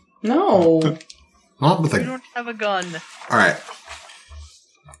of them? No. Not with You don't have a gun. All right.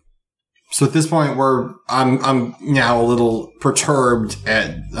 So at this point, I'm now a little perturbed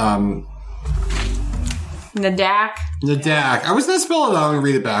at Nadak. I was going to spell it out and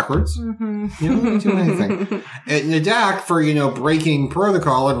read it backwards. You don't do anything. At Nadak for, breaking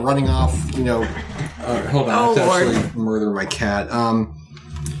protocol and running off, hold on. I have to actually murder my cat.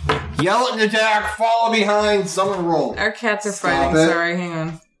 Yell at Nadak, follow behind, someone roll. Our cats are fighting, sorry, hang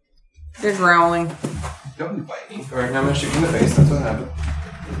on. They're growling. Don't bite me. Alright, now I'm going to shoot you in the face, that's what happened.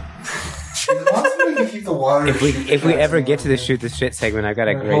 If we ever get to the shoot the shit segment, I've got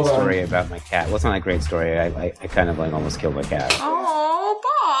a great story about my cat. Well, it's not a great story. I kind of almost killed my cat. Oh,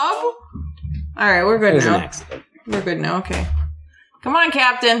 Bob. All right, we're good now. We're good now. Okay. Come on,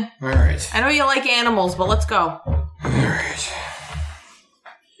 Captain. All right. I know you like animals, but let's go. All right.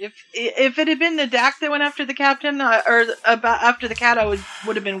 If it had been the Nadak that went after the captain, after the cat, I would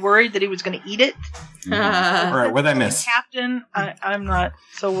have been worried that he was going to eat it. All right, what'd I miss? Captain, I'm not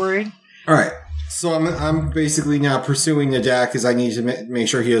so worried. All right, so I'm basically now pursuing Nadak because I need to make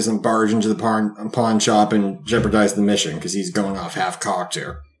sure he doesn't barge into the pawn shop and jeopardize the mission because he's going off half-cocked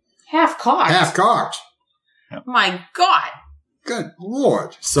here. Half-cocked? Half-cocked. Yep. My God. Good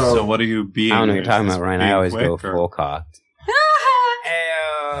Lord. So what are you being? I don't know what you're talking about, Ryan. I always go full-cocked.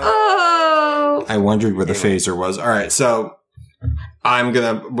 Oh! I wondered where the phaser was. All right, so I'm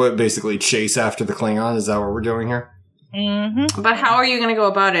going to basically chase after the Klingon. Is that what we're doing here? Mm-hmm. But how are you going to go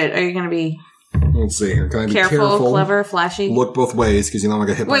about it? Are you going to be Let's see here. Can I be careful, clever, flashy? Look both ways because you don't want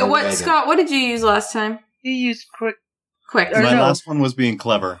to get hit by a Wait, wagon. Scott, what did you use last time? You used quick. My last one was being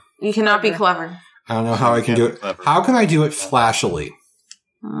clever. You cannot be clever. I don't know how I can do it. Clever. How can I do it flashily?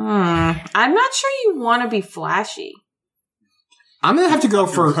 I'm not sure you want to be flashy. I'm gonna have to go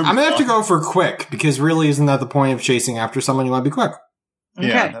for quick because really, isn't that the point of chasing after someone? You want to be quick,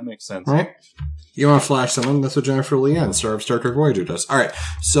 yeah, that makes sense. right? You want to flash someone? That's what Jennifer Leanne, star of Star Trek Voyager, does. All right,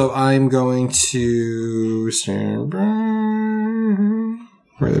 so I'm going to stand by.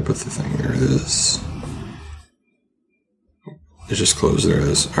 Where did I put the thing? There it is. It's just closed. There it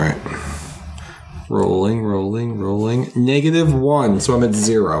is. All right. Rolling. -1, so I'm at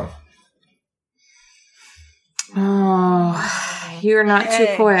 0. Oh, you're not too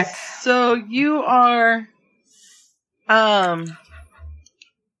quick. So you are,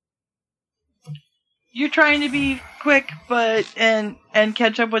 you're trying to be quick, but and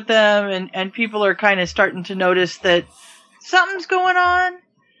catch up with them, and people are kind of starting to notice that something's going on.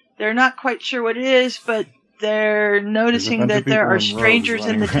 They're not quite sure what it is, but they're noticing that there are strangers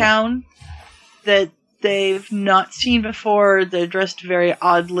in the town that they've not seen before. They're dressed very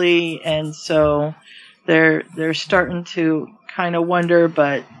oddly, and so they're starting to kind of wonder,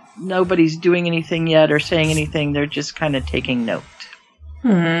 but nobody's doing anything yet or saying anything. They're just kind of taking note.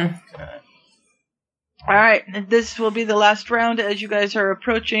 Okay. All right, this will be the last round as you guys are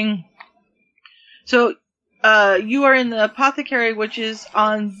approaching. So you are in the apothecary, which is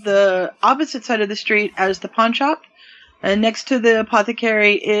on the opposite side of the street as the pawn shop. And next to the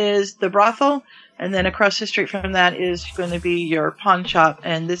apothecary is the brothel. And then across the street from that is going to be your pawn shop.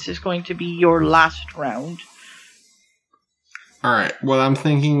 And this is going to be your last round. All right, what I'm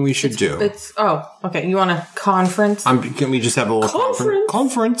thinking we should do. Okay. You want a conference? Can we just have a little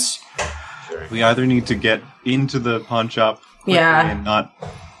conference? We either need to get into the pawn shop quickly and not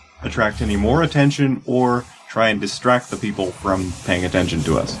attract any more attention, or try and distract the people from paying attention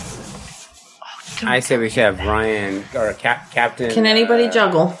to us. I say we should have Ryan or Captain. Can anybody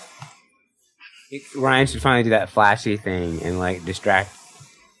juggle? Ryan should finally do that flashy thing and distract.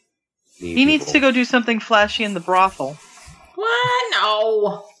 He needs to go do something flashy in the brothel. What?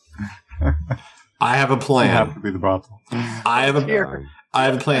 No. I have a plan. You have to be the brothel. I have a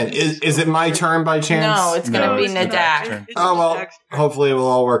plan. Is it my turn by chance? No, it's going to be Nadak. Oh, well, hopefully it will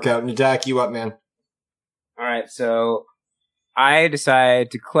all work out. Nadak, you up, man? All right, so I decide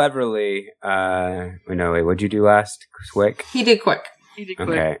to cleverly... wait, what'd you do last? Quick? He did quick.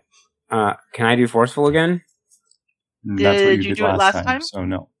 Okay. Can I do forceful again? That's what you do it last time? So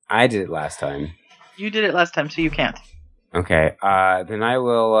no. I did it last time. You did it last time, so you can't. Okay, then I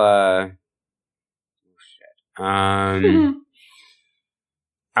will, I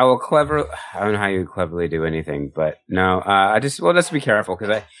will I don't know how you cleverly do anything, but no, let's be careful,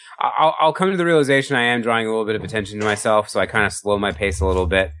 because I'll come to the realization I am drawing a little bit of attention to myself, so I kind of slow my pace a little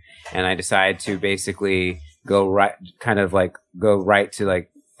bit, and I decide to basically go right to,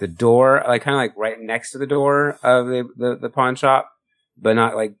 the door, kind of right next to the door of the pawn shop, but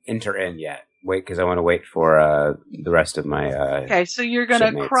not, enter in yet. Wait, because I want to wait for the rest of my okay, so you're going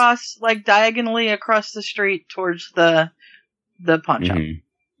to cross, diagonally across the street towards the pawn shop. Mm-hmm.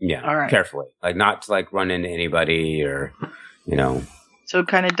 Yeah, all right. Carefully. Not to, run into anybody or, So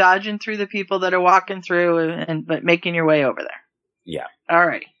kind of dodging through the people that are walking through, but making your way over there. Yeah. All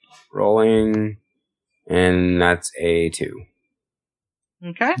right. Rolling, and that's a 2.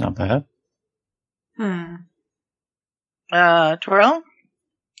 Okay. Not bad. Torel?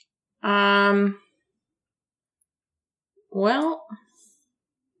 Well,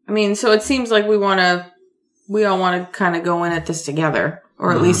 so it seems like we all want to kind of go in at this together,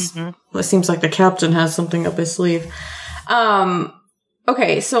 or at least it seems like the captain has something up his sleeve.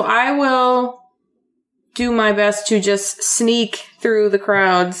 Okay, so I will do my best to just sneak through the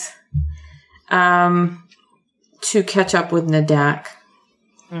crowds, to catch up with Nadak.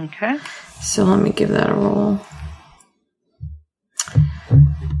 Okay. So let me give that a roll.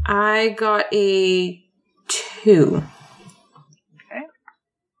 I got a 2. Okay.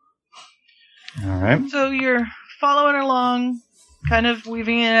 All right. So you're following along, kind of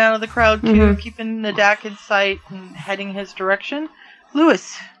weaving in and out of the crowd too, keeping Nadak in sight and heading his direction.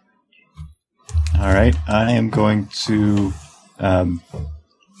 Lewis. All right. I am going to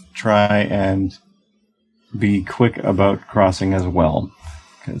try and be quick about crossing as well,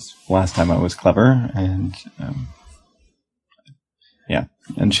 because last time I was clever and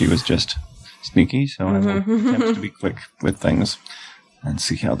and she was just sneaky, so I will attempt to be quick with things and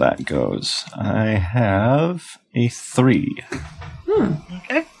see how that goes. I have a 3.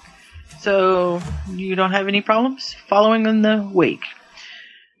 Okay. So you don't have any problems following in the wake.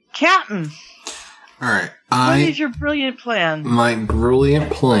 Captain. All right. What is your brilliant plan? My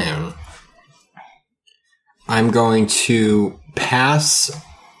brilliant plan. I'm going to pass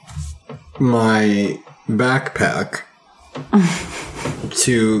my backpack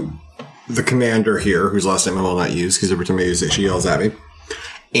to the commander here, whose last name I will not use because every time I use it, she yells at me.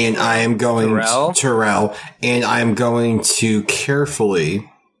 And I am going Terrell, and I am going to carefully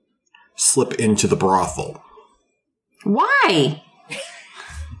slip into the brothel. Why?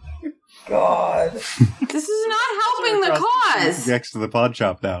 God. This is not helping the cause. Next to the pawn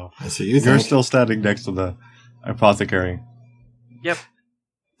shop now. So You're still standing next to the apothecary. Yep.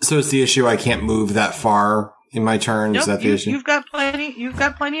 So it's the issue I can't move that far in my turn? Nope, Is that the issue? You've got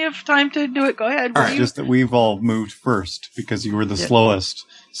plenty of time to do it. Go ahead. All right. Just that we've all moved first because you were the slowest.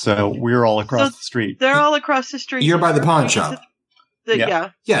 So we're all across the street. They're all across the street. You're by the pawn shop.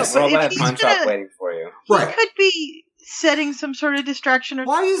 Yeah. Yes. We're all by the pawn shop waiting for you. Right. He could be setting some sort of distraction. Or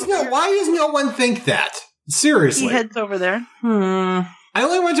why does no one think that? Seriously. He heads over there. I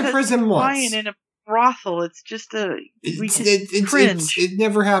only went to prison once. Lying in a brothel. It's just It's cringe. It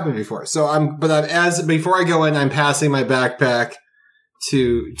never happened before. So before I go in, I'm passing my backpack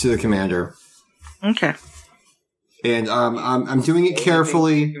to the commander. Okay. And I'm doing it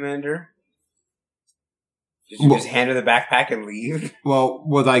carefully. Commander? Did you just hand her the backpack and leave? Well,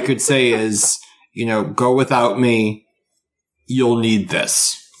 what I could say is, go without me. You'll need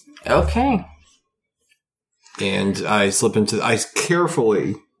this. Okay. And I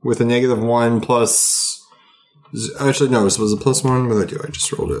carefully, with a -1 plus... Actually, no, was it +1? What did I do? I just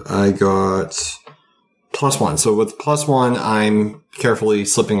rolled it. I got +1. So with +1, I'm carefully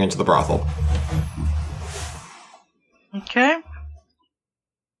slipping into the brothel. Okay.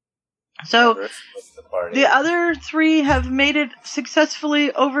 So the other 3 have made it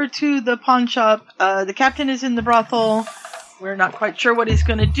successfully over to the pawn shop. The captain is in the brothel. We're not quite sure what he's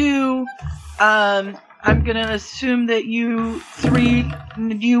going to do. I'm going to assume that you 3,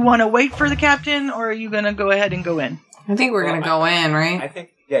 do you want to wait for the captain, or are you going to go ahead and go in? I think we're going to go in, right? I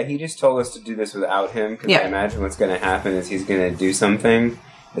think, he just told us to do this without him, because I imagine what's going to happen is he's going to do something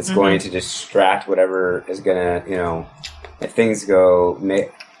that's going to distract whatever is going to, if things go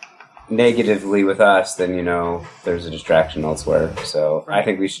negatively with us, then, there's a distraction elsewhere. So I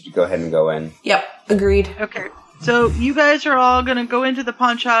think we should go ahead and go in. Yep, agreed. Okay. So you guys are all going to go into the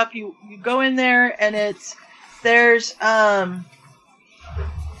pawn shop. You go in there, and there's 2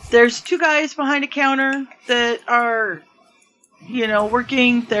 guys behind a counter that are,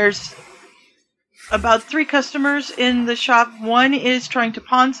 working. There's about 3 customers in the shop. 1 is trying to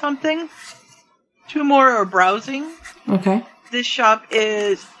pawn something. 2 more are browsing. Okay. This shop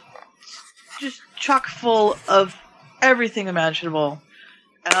is just chock full of everything imaginable.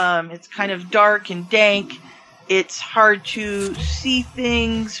 It's kind of dark and dank. It's hard to see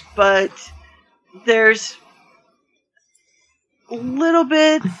things, but there's a little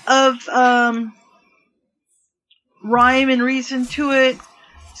bit of rhyme and reason to it.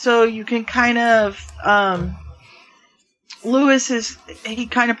 So you can kind of Lewis he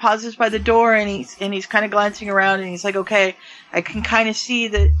kind of pauses by the door, and he's kind of glancing around, and he's like, okay, I can kind of see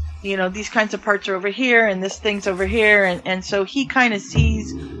that, these kinds of parts are over here and this thing's over here, and so he kind of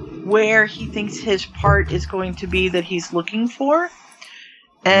sees where he thinks his part is going to be that he's looking for,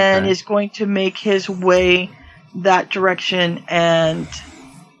 and is going to make his way that direction and,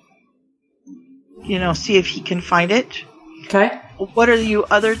 see if he can find it. Okay. What are you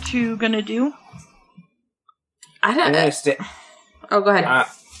other 2 going to do? I don't know. Oh, go ahead.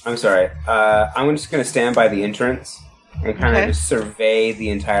 I'm sorry. I'm just going to stand by the entrance and kind of just survey the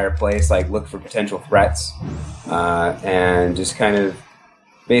entire place, look for potential threats, and just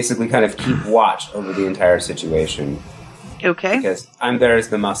basically keep watch over the entire situation. Okay. Because I'm there as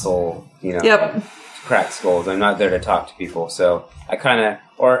the muscle, crack skulls. I'm not there to talk to people. So I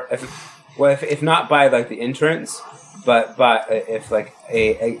if not by the entrance, but if a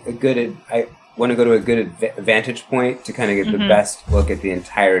good, I want to go to a good vantage point to kind of get the best look at the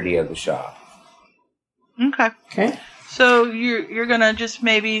entirety of the shop. Okay. So you're gonna just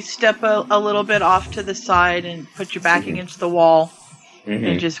maybe step a little bit off to the side and put your back against the wall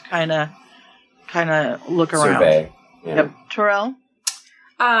and just kind of look around. Survey. Yeah. Yep. Terrell?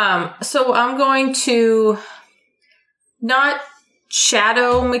 So I'm going to not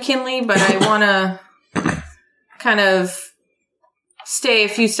shadow McKinley, but I want to kind of stay a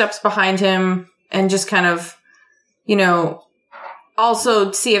few steps behind him and just kind of,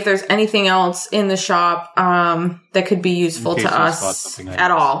 also see if there's anything else in the shop that could be useful to us at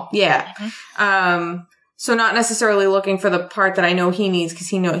all. Yeah. So not necessarily looking for the part that I know he needs, because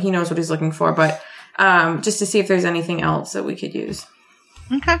he knows what he's looking for, but just to see if there's anything else that we could use.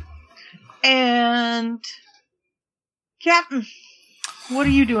 Okay. And Captain, what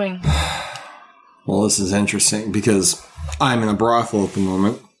are you doing? Well, this is interesting because I'm in a brothel at the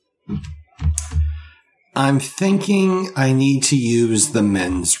moment. I'm thinking I need to use the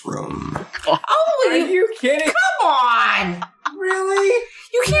men's room. Oh, are you kidding? Come on! Really?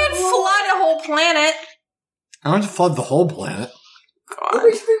 You can't flood a whole planet. I want to flood the whole planet. God. What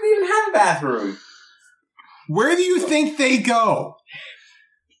makes you think they even have a bathroom? Where do you think they go?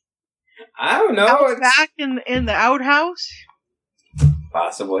 I don't know. Out back in the outhouse?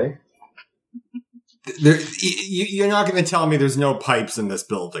 Possibly. You're not going to tell me there's no pipes in this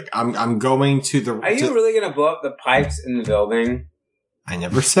building. I'm going to the... Are you really going to blow up the pipes in the building? I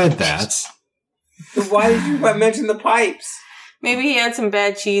never said that. Why did you mention the pipes? Maybe he had some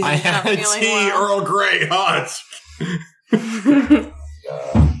bad cheese. I had tea Earl Grey hot.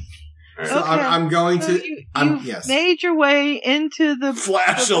 So Okay. I'm going So to... you've yes. made your way into the...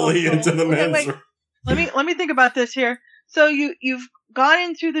 Flashily into the men's room. Let me think about this here. So you've gone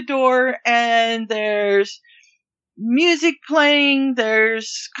in through the door and there's music playing.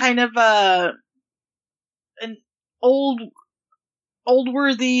 There's kind of an old-worthy,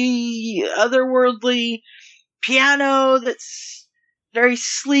 otherworldly piano that's very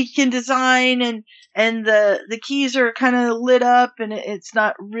sleek in design, and the keys are kind of lit up, and it's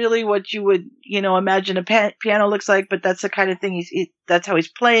not really what you would imagine a piano looks like, but that's the kind of thing that's how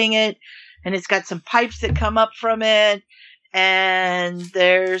he's playing it, and it's got some pipes that come up from it, and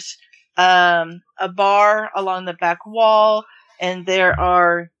there's a bar along the back wall, and there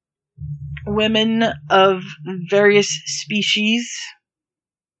are women of various species.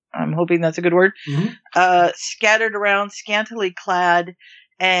 I'm hoping that's a good word. Mm-hmm. Scattered around, scantily clad,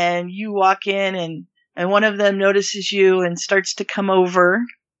 and you walk in, and one of them notices you and starts to come over.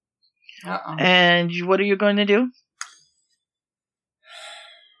 Uh-oh. And what are you going to do?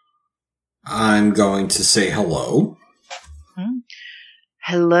 I'm going to say hello.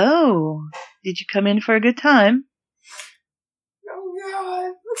 Hello. Did you come in for a good time?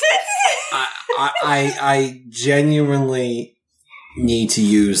 Oh, God. I genuinely need to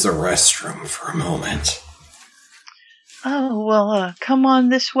use the restroom for a moment. Oh, well, come on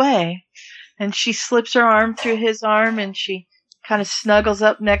this way. And she slips her arm through his arm, and she kind of snuggles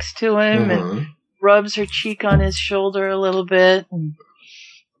up next to him and rubs her cheek on his shoulder a little bit and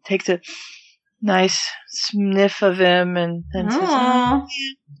takes a nice sniff of him and then says, "Oh,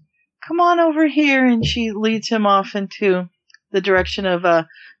 come on over here." And she leads him off into the direction of a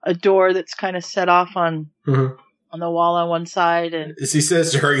door that's kind of set off on the wall on one side. And as he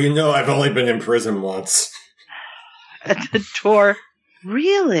says to her, I've only been in prison once. At the door.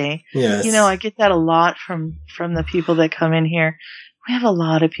 Really? Yes. I get that a lot from the people that come in here. We have a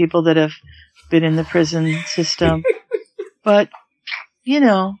lot of people that have been in the prison system. But,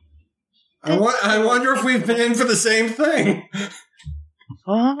 I wonder if we've been in for the same thing.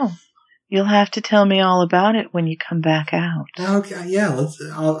 Oh, you'll have to tell me all about it when you come back out. Okay, yeah.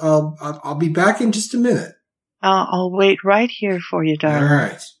 I'll be back in just a minute. I'll wait right here for you, darling. All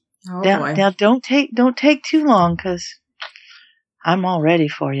right. Oh, Now don't take too long, 'cause I'm all ready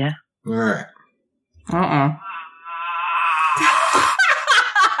for you. All right.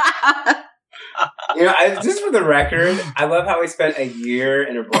 Just for the record, I love how we spent a year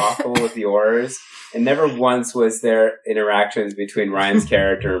in a brothel with the Orrs, and never once was there interactions between Ryan's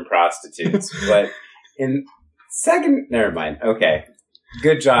character and prostitutes. But in never mind. Okay.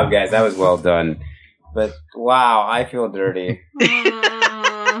 Good job, guys. That was well done. But wow, I feel dirty.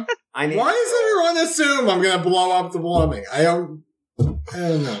 Why does everyone assume I'm going to blow up the plumbing? I don't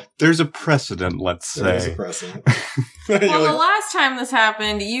know. There's a precedent, let's say. There's a precedent. Well, the last time this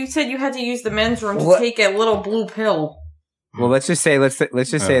happened, you said you had to use the men's room to take a little blue pill. Well, let's just say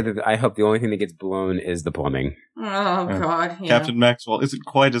that I hope the only thing that gets blown is the plumbing. Oh God, yeah. Captain Maxwell isn't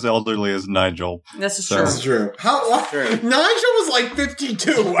quite as elderly as Nigel. This is so. true. That's true. Nigel was like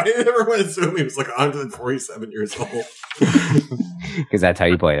 52. Why did everyone assume he was like 147 years old? Because that's how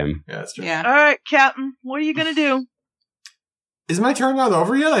you play him. Yeah, that's true. Yeah. All right, Captain, what are you gonna do? Is my turn not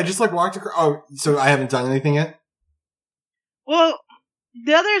over yet? I just walked across. Oh, so I haven't done anything yet? Well,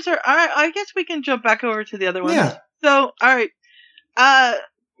 the others are. All right, I guess we can jump back over to the other ones. Yeah. So, all right.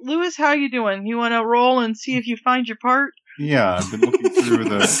 Lewis, how are you doing? You want to roll and see if you find your part? Yeah, I've been looking through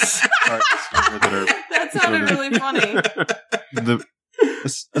the parts that are... That sounded really funny.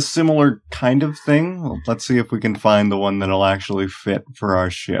 A similar kind of thing. Well, let's see if we can find the one that'll actually fit for our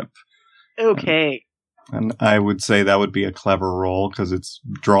ship. Okay. And I would say that would be a clever roll, because it's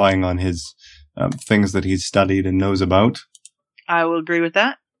drawing on his things that he's studied and knows about. I will agree with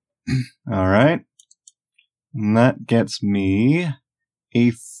that. All right. And that gets me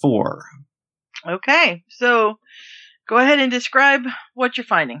a 4. Okay, so go ahead and describe what you're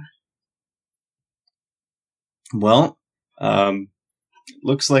finding. Well,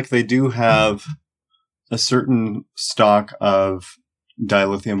 looks like they do have a certain stock of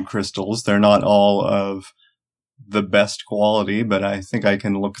dilithium crystals. They're not all of the best quality, but I think I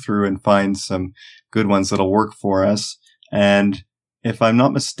can look through and find some good ones that'll work for us. And if I'm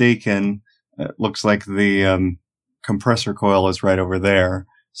not mistaken, it looks like the compressor coil is right over there,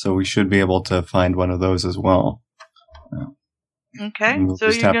 so we should be able to find one of those as well. Okay, we'll so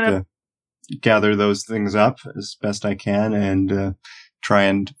just you're have to gather those things up as best I can and try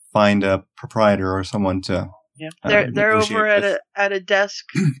and find a proprietor or someone to. Yeah, they're over with. at a desk,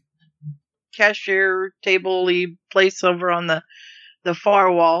 cashier table-y place over on the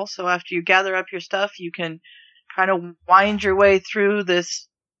far wall. So after you gather up your stuff, you can kind of wind your way through this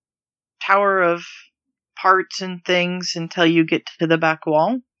tower of parts and things until you get to the back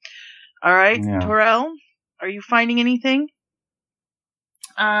wall. All right, Yeah. Torel, are you finding anything?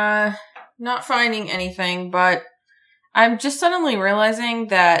 Not finding anything, but I'm just suddenly realizing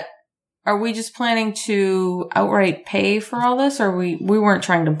that are we just planning to outright pay for all this, or we weren't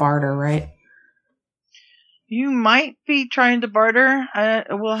trying to barter, right? You might be trying to barter.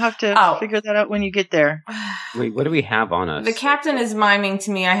 We'll have to figure that out when you get there. Wait, what do we have on us? The captain is miming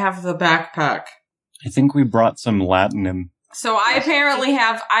to me I have the backpack. I think we brought some latinum. So I apparently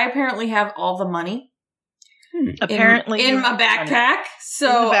have all the money. Apparently in my backpack. So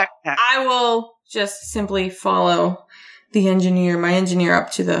In the backpack. I will just simply follow my engineer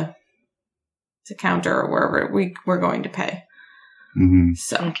up to the counter or wherever we're going to pay. Mm-hmm.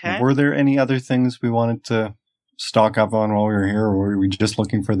 So Okay. Were there any other things we wanted to stock up on while we were here, or were we just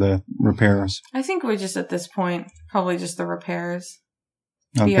looking for the repairs? I think we're just at this point probably just the repairs.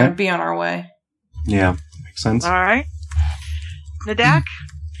 Okay. Be on our way. Yeah, makes sense. All right. Nadak?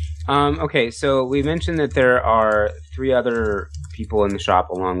 Okay, so we mentioned that there are 3 other people in the shop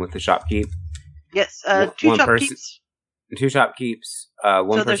along with the shopkeep. Yes, One 2 person- shopkeepers. 2 shopkeeps,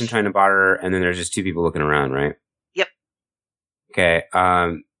 one So person there's- trying to barter, and then there's just 2 people looking around, right? Yep. Okay,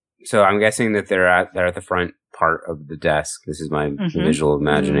 so I'm guessing that they're at the front part of the desk. This is my visual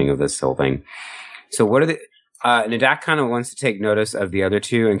imagining of this whole thing. So what are the... Nadak kind of wants to take notice of the other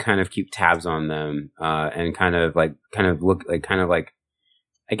 2 and kind of keep tabs on them, and kind of look like...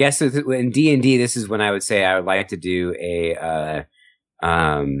 I guess in D&D, this is when I would say I would like to do a...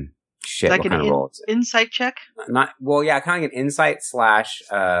 Shit, Like what an kind of roll? Is it? insight check? Kind of like an insight /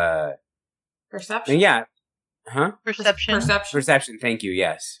 Perception? yeah. Huh? Perception. Perception, thank you,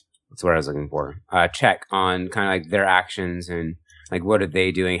 yes. That's what I was looking for. Check on kind of like their actions and like what are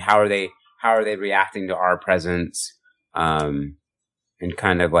they doing? How are they reacting to our presence? And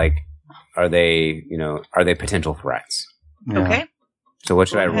kind of like are they potential threats? Yeah. Okay. So what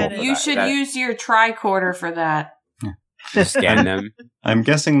should I Go roll ahead. for You that? should That- use your tricorder for that. just scan them. I'm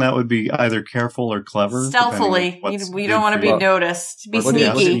guessing that would be either careful or clever. Stealthily. depending on what's We good don't want to for be you. noticed. Be What-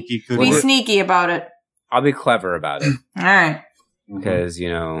 yeah, sneaky. could Be work. sneaky about it. I'll be clever about it All right. because You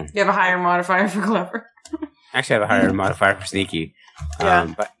have a higher modifier for clever. actually I have a higher modifier for sneaky.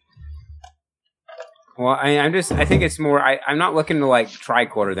 Yeah. But well, I think it's more. I'm not looking to like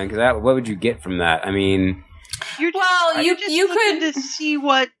tricorder then because what would you get from that? I mean, You're just, Well, you're just you looking could- to see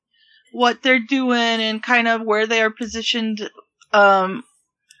what they're doing and kind of where they are positioned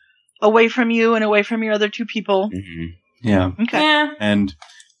away from you and away from your other 2 people. Yeah. Okay. Yeah. And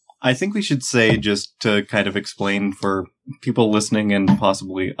I think we should say, just to kind of explain for people listening and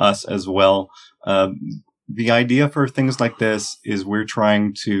possibly us as well, the idea for things like this is we're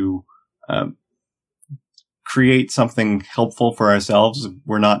trying to create something helpful for ourselves.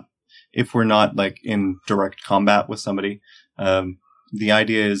 If we're not like in direct combat with somebody, the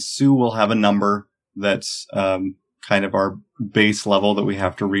idea is Sue will have a number that's kind of our base level that we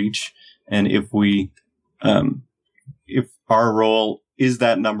have to reach. And if our role is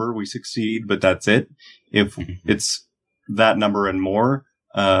that number, we succeed, but that's it. If it's that number and more,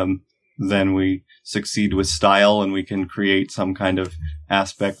 then we succeed with style and we can create some kind of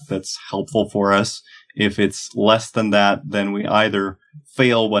aspect that's helpful for us. If it's less than that, then we either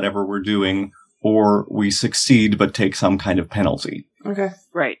fail whatever we're doing or we succeed but take some kind of penalty. Okay.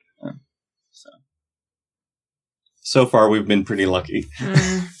 Right. So far, we've been pretty lucky.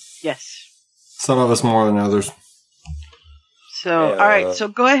 Yes. Some of us more than others. So, all right. So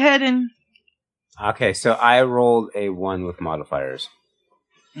go ahead and... okay. So I rolled a 1 with modifiers.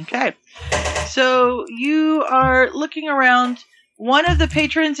 Okay. So you are looking around. One of the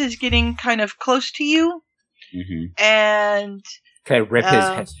patrons is getting kind of close to you. Mm-hmm. And... Can I rip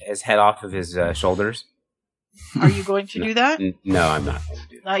his head off of his shoulders? Are you going to do that? No, I'm not going to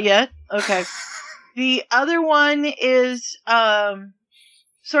do that. Not yet? Okay. The other one is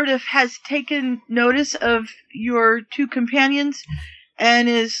sort of has taken notice of your 2 companions and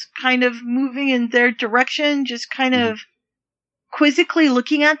is kind of moving in their direction, just kind of quizzically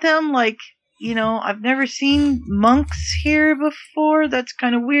looking at them like, I've never seen monks here before. That's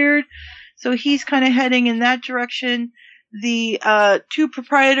kind of weird. So he's kind of heading in that direction. The two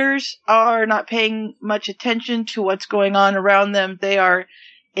proprietors are not paying much attention to what's going on around them. They are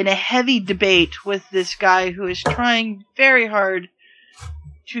in a heavy debate with this guy who is trying very hard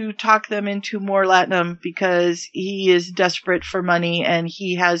to talk them into more latinum because he is desperate for money and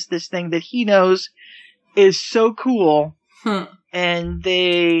he has this thing that he knows is so cool. And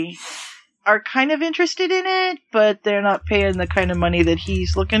they are kind of interested in it, but they're not paying the kind of money that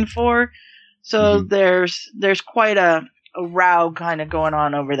he's looking for. So there's quite a row kind of going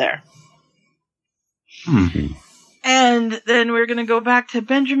on over there. And then we're going to go back to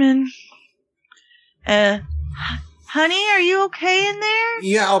Benjamin. Honey, are you okay in there?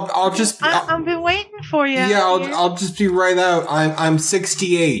 Yeah, I'll just. I've been waiting for you. Yeah, I'll just be right out. I'm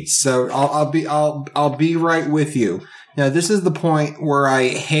 68, so I'll be right with you. Now, this is the point where I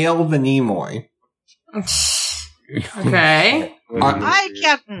hail the Nimoy. Okay. Hi,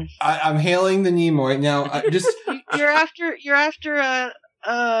 Captain. I'm hailing the Nimoy now. You're after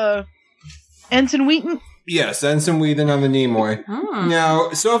Ensign Wheaton. Yes, Ensign Wheaton on the Nimoy.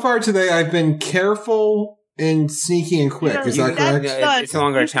 Now, so far today, I've been careful and sneaky and quick. Is that correct? It's no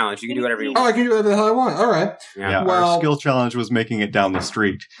longer a challenge. You can do whatever you want. Oh, I can do whatever the hell I want. All right. Yeah, our skill challenge was making it down the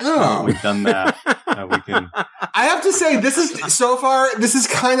street. Oh. We've done that. We can. I have to say, this is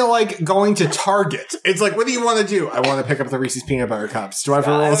kind of like going to Target. It's like, what do you want to do? I want to pick up the Reese's Peanut Butter Cups. Do I have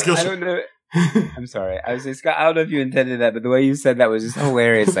to roll a skill challenge? I don't know. I'm sorry. I don't know if you intended that, but the way you said that was just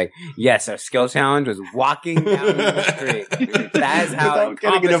hilarious. Like, yes, our skill challenge was walking down the street. That is how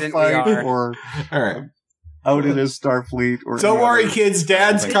incompetent we are. Or, all right. Out in a Starfleet. Or don't worry, kids.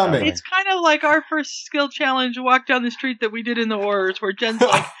 Dad's coming. It's kind of like our first skill challenge walk down the street that we did in the Horrors, where Jen's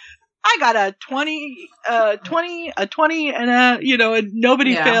like, I got a 20, a 20, and and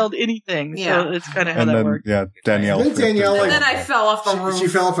nobody failed anything. Yeah. So it's kind of how that worked. Yeah, Danielle. And then I fell off the roof. She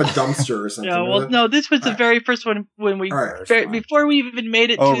fell off a dumpster or something. Yeah, well, no, this was the very first one when we, before we even made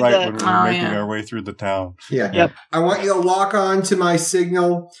it to when we were making our way through the town. Yeah. Yep. I want you to lock on to my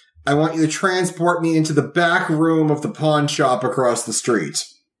signal. I want you to transport me into the back room of the pawn shop across the street.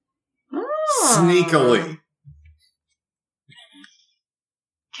 Sneakily.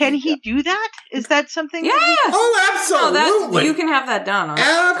 Can he do that? Is that something? Yeah. Oh, absolutely. You can have that done.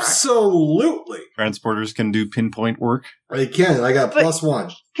 Absolutely. Transporters can do pinpoint work. They can. I got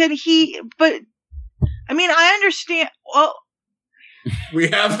 +1. Can he? But I mean, I understand. Well, we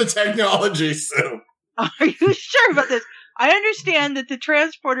have the technology, Sue. Are you sure about this? I understand that the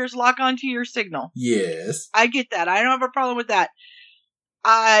transporters lock onto your signal. Yes. I get that. I don't have a problem with that.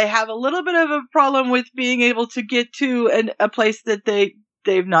 I have a little bit of a problem with being able to get to a place that they've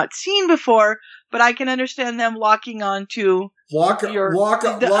not seen before, but I can understand them locking onto lock on to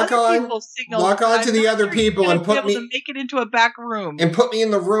the other people and put me to make it into a back room and put me in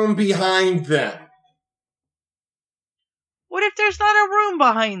the room behind them. What if there's not a room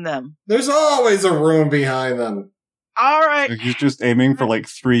behind them? There's always a room behind them. All right. He's just aiming for like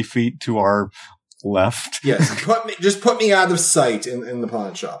 3 feet to our left. Yes, put me out of sight in the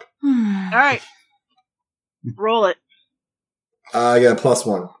pawn shop. All right. Roll it. I got a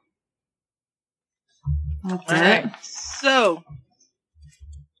 +1. That's all right. So,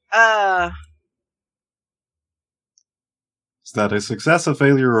 is that a success, a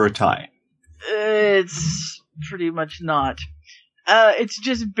failure, or a tie? It's pretty much not. It's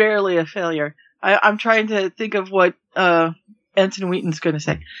just barely a failure. I'm trying to think of what Ensign Wheaton's going to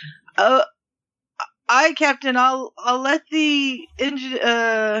say. Captain, I'll let the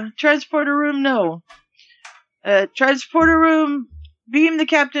transporter room know. Transporter room, beam the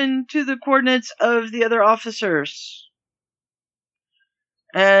captain to the coordinates of the other officers.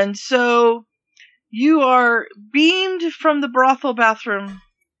 And so you are beamed from the brothel bathroom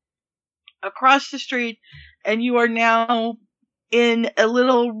across the street, and you are now in a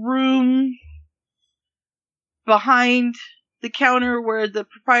little room behind the counter where the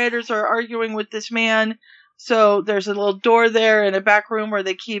proprietors are arguing with this man. So there's a little door there and a back room where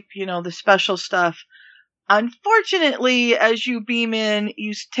they keep, the special stuff. Unfortunately, as you beam in,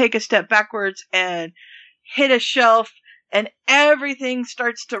 you take a step backwards and hit a shelf, and everything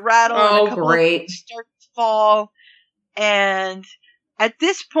starts to rattle. Oh, and a couple great. of things start to fall. And at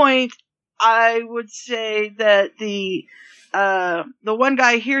this point, I would say that the one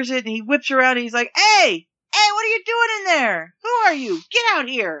guy hears it and he whips around and he's like, Hey, what are you doing in there? Who are you? Get out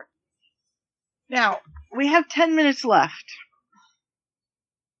here. Now, we have 10 minutes left.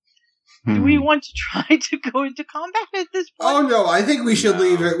 Do we want to try to go into combat at this point? Oh no, I think we should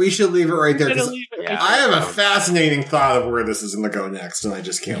leave it. We should leave it right there. I have a fascinating thought of where this is going to go next, and I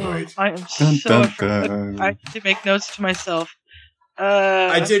just can't wait. I am so afraid. I have to make notes to myself.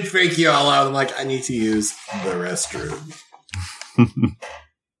 I did fake you all out. I'm like, I need to use the restroom.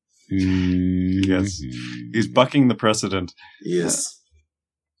 Yes. He's bucking the precedent. Yes.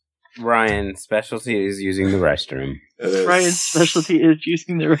 Ryan's specialty is using the restroom. Ryan's specialty is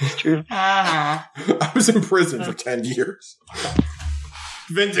using the restroom. I was in prison for 10 years.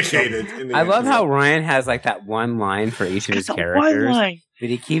 Vindicated. I love how Ryan has like that one line for each of his characters that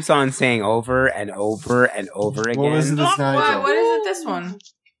he keeps on saying over and over and over again. What was it this Nigel? What is it this one?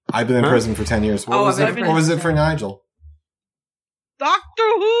 I've been in prison for 10 years. What was it for Nigel? Doctor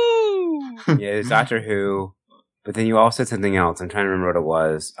Who! Yeah, it's Doctor Who. But then you all said something else. I'm trying to remember what it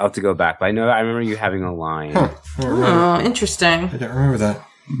was. I'll have to go back. But I remember you having a line. Oh, interesting. I don't remember that.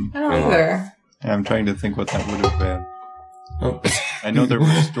 I don't either. I'm trying to think what that would have been. Oh. I know there were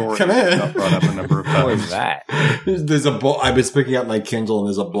stories that got brought up a number of times. What was that? There's a bowl. I was picking up my Kindle and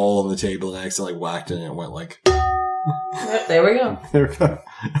there's a bowl on the table and I accidentally whacked it and it went like... There we go. There we go.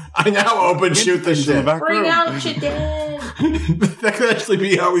 I now open Shoot the Shit. Bring out your dead. That could actually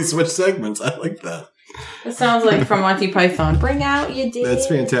be how we switch segments. I like that. It sounds like from Monty Python. Bring out your dead. That's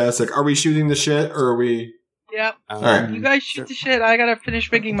fantastic. Are we shooting the shit or are we... Yep. All right. You guys shoot the shit. I gotta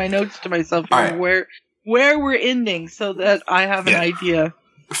finish making my notes to myself here where we're ending so that I have an idea.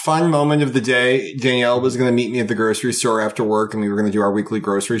 Fun moment of the day. Danielle was going to meet me at the grocery store after work, and we were going to do our weekly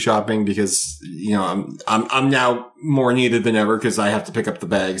grocery shopping because I'm now more needed than ever because I have to pick up the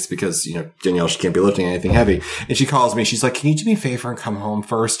bags because Danielle, she can't be lifting anything heavy. And she calls me. She's like, "Can you do me a favor and come home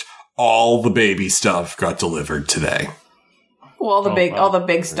first? All the baby stuff got delivered today." Well, all the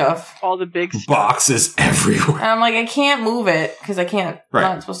big stuff. All the big stuff. Boxes everywhere. And I'm like, I can't move it because I can't. Right.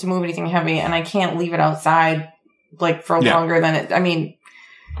 I'm not supposed to move anything heavy, and I can't leave it outside like for longer than it. I mean,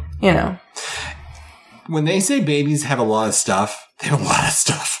 When they say babies have a lot of stuff, they have a lot of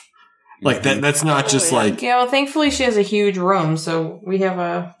stuff. Like that's not just like. Yeah, well, thankfully she has a huge room, so we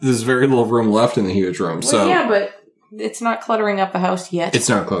have There's very little room left in the huge room. So yeah, but it's not cluttering up the house yet. It's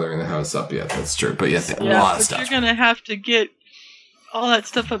not cluttering the house up yet. That's true. But yeah, a lot of stuff. You're gonna have to get all that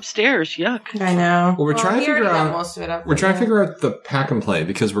stuff upstairs. Yuck. I know. Well, we're trying to figure out most of it up. We're trying to figure out the pack and play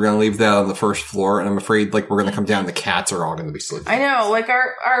because we're going to leave that on the first floor, and I'm afraid we're going to come down. The cats are all going to be sleeping. I know, like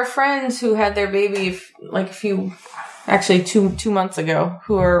our friends who had their baby two months ago,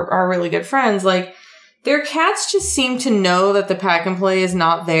 who are really good friends. Like their cats just seem to know that the pack and play is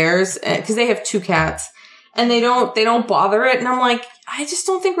not theirs because they have 2 cats, and they don't bother it. And I'm like, I just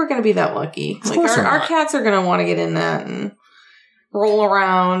don't think we're going to be that lucky. Like our cats are going to want to get in that and roll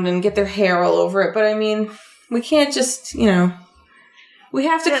around and get their hair all over it. But I mean, we can't just, we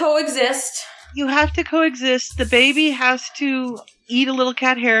have to coexist. You have to coexist. The baby has to eat a little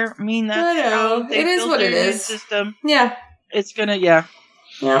cat hair. I mean, that's how they it is what it is. System. Yeah. It's gonna, yeah.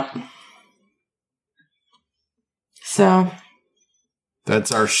 Yep. So.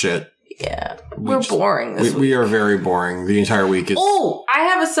 That's our shit. Yeah. We're boring this week. We are very boring. The entire week is... Oh! I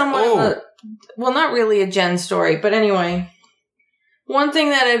have a somewhat well, not really a Jen story, but anyway. One thing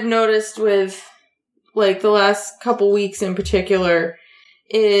that I've noticed with, the last couple weeks in particular,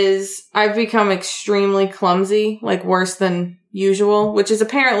 is I've become extremely clumsy, worse than usual, which is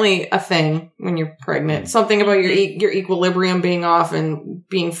apparently a thing when you're pregnant. Something about your equilibrium being off and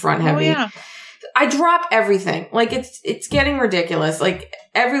being front heavy. Oh, yeah. I drop everything. It's getting ridiculous.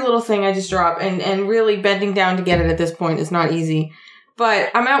 Every little thing I just drop, and really bending down to get it at this point is not easy.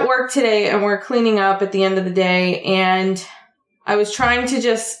 But I'm at work today, and we're cleaning up at the end of the day, and I was trying to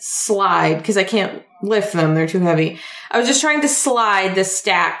just slide, because I can't lift them, they're too heavy. I was just trying to slide the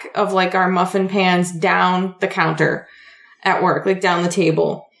stack of, our muffin pans down the counter at work, down the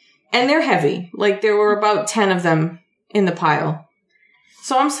table. And they're heavy. There were about 10 of them in the pile.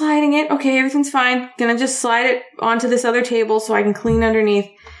 So I'm sliding it. Okay, everything's fine. Gonna just slide it onto this other table so I can clean underneath.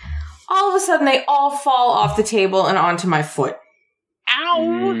 All of a sudden, they all fall off the table and onto my foot. Ow!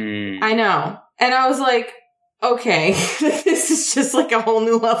 I know. And I was like, okay, this is just a whole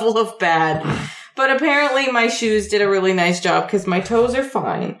new level of bad. But apparently my shoes did a really nice job because my toes are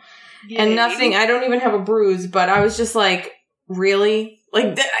fine. Yay. And nothing, I don't even have a bruise, but I was just really?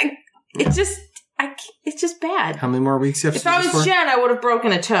 It's just bad. How many more weeks you have to do this for? If I was Jen, I would have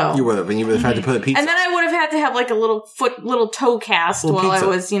broken a toe. You would have, and you would have had to put a pizza. And then I would have had to have a little toe cast while pizza. I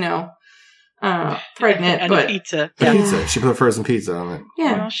was, pregnant. And a pizza. Yeah. Pizza. She put frozen pizza on it.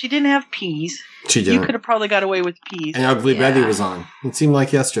 Yeah. Well, she didn't have peas. She didn't. You could have probably got away with peas. And Ugly Betty was on. It seemed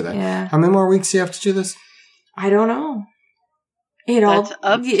like yesterday. Yeah. How many more weeks do you have to do this? I don't know. That's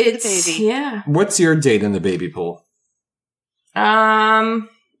up to the baby. Yeah. What's your date in the baby pool?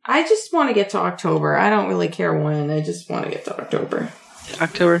 I just want to get to October. I don't really care when. I just want to get to October.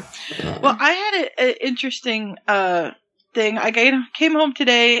 October. Yeah. Well, I had an interesting thing. I came home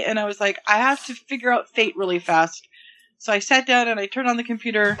today and I was like, I have to figure out Fate really fast. So I sat down and I turned on the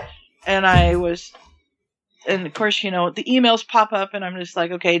computer and and of course, the emails pop up and I'm just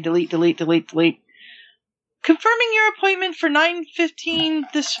like, okay, delete. Confirming your appointment for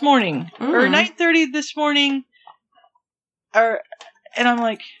 9:15 this morning or 9:30 this morning. And I'm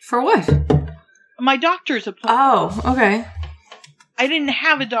like, for what? My doctor's appointment. Oh, okay. I didn't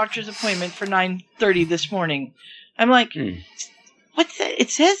have a doctor's appointment for 9:30 this morning. I'm like, what's that? It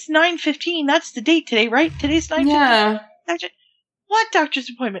says 9:15. That's the date today, right? Today's 9:15. Yeah. What doctor's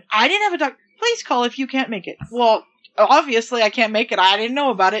appointment? I didn't have a doctor. Please call if you can't make it. Well, obviously I can't make it. I didn't know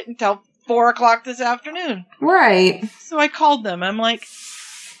about it until 4:00 this afternoon. Right. So I called them. I'm like,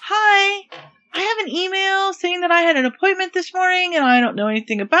 hi, I have an email saying that I had an appointment this morning and I don't know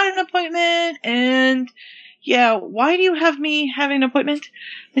anything about an appointment. And yeah, why do you have me having an appointment?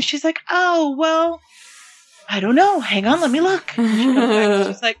 And she's like, oh, well, I don't know. Hang on, let me look. And she comes back and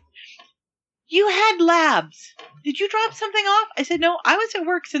she's like, you had labs. Did you drop something off? I said, no, I was at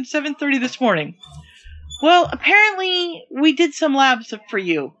work since 7:30 this morning. Well, apparently we did some labs for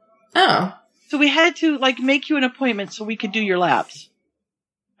you. Oh. So we had to, make you an appointment so we could do your labs.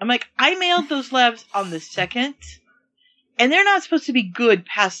 I'm like, I mailed those labs on the 2nd, and they're not supposed to be good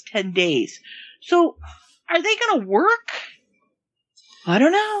past 10 days. So are they going to work? I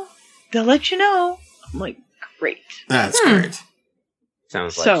don't know. They'll let you know. I'm like, great. That's great.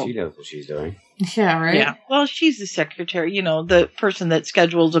 Sounds like she knows what she's doing. Yeah, right? Yeah. Well, she's the secretary, the person that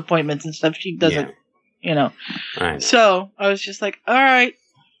schedules appointments and stuff. She doesn't, I know. So I was just like, all right,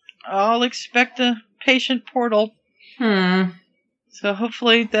 I'll expect a patient portal. So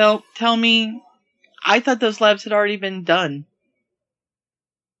hopefully they'll tell me. I thought those labs had already been done.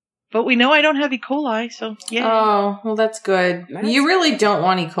 But we know I don't have E. coli, so yeah. Oh, well, that's good. You really don't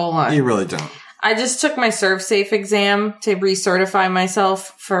want E. coli. You really don't. I just took my ServSafe exam to recertify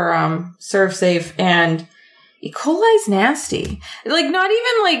myself for ServSafe, and E. coli's nasty. Not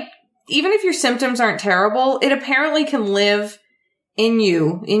even even if your symptoms aren't terrible, it apparently can live in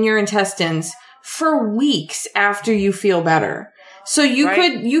your intestines, for weeks after you feel better. So you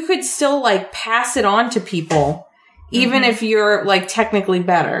could still pass it on to people, even if you're technically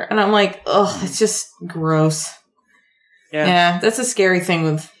better. And I'm like, ugh, it's just gross. Yeah, that's a scary thing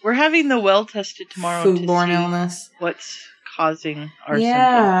with. We're having the well tested tomorrow. Foodborne illness. What's causing our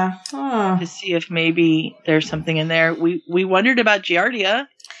symptoms? To see if maybe there's something in there. We wondered about Giardia,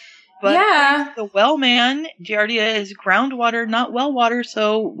 but the well man, Giardia is groundwater, not well water,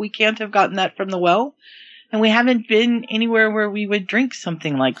 so we can't have gotten that from the well, and we haven't been anywhere where we would drink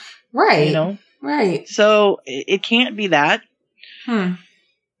something like right. So it can't be that.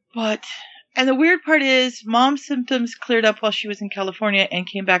 But. And the weird part is, Mom's symptoms cleared up while she was in California and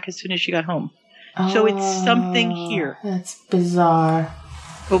came back as soon as she got home. So it's something here. That's bizarre.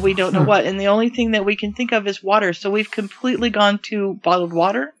 But we don't know what. And the only thing that we can think of is water. So we've completely gone to bottled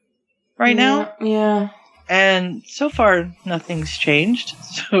water right now. Yeah. And so far, nothing's changed.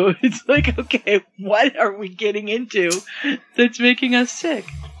 So it's like, okay, what are we getting into that's making us sick?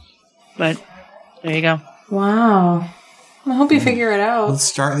 But there you go. Wow. I hope you figure it out. Let's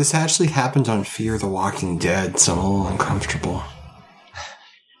start. This actually happened on Fear the Walking Dead, so I'm a little uncomfortable.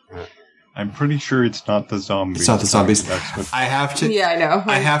 I'm pretty sure it's not the zombies. It's not the zombies. I have to. Yeah, I know.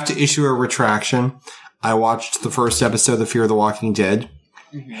 I have to issue a retraction. I watched the first episode of Fear the Walking Dead.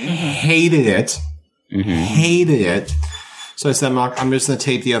 Hated it. Hated it. So I said, I'm just going to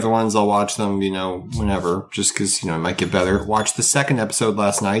tape the other ones. I'll watch them, whenever, just because, it might get better. Watched the second episode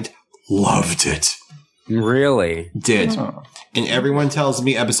last night. Loved it. Really? Did. Oh. And everyone tells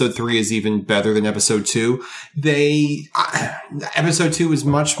me episode 3 is even better than episode 2. Episode 2 is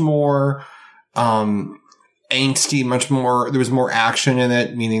much more, angsty, there was more action in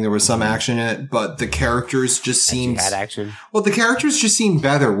it, meaning there was some action in it, but the characters just seemed... Had action? Well, the characters just seemed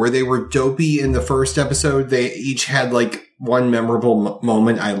better. Where they were dopey in the first episode, they each had, one memorable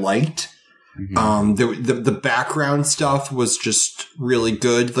moment I liked. The background stuff was just really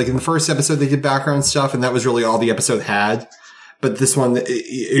good. In the first episode, they did background stuff, and that was really all the episode had. But this one,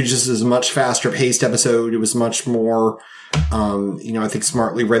 it just is a much faster paced episode. It was much more, I think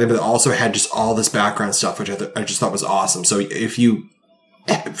smartly written, but it also had just all this background stuff, which I just thought was awesome. So if you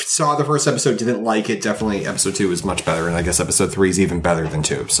saw the first episode, didn't like it, definitely episode 2 is much better. And I guess episode 3 is even better than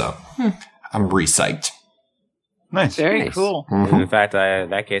 2. So I'm re-psyched. Nice. Very cool. Mm-hmm. In fact, in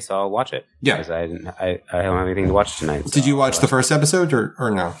that case, I'll watch it. Yeah. Because I don't have anything to watch tonight. So did you watch the first episode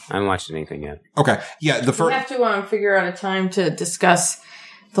or no? I haven't watched anything yet. Okay. Yeah. We have to figure out a time to discuss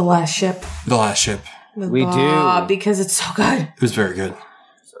The Last Ship. The Last Ship. We do. Because it's so good. It was very good.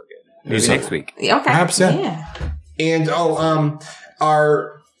 So good. Maybe next week. Okay. Perhaps, yeah. And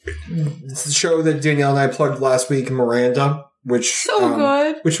our show that Danielle and I plugged last week, Miranda, which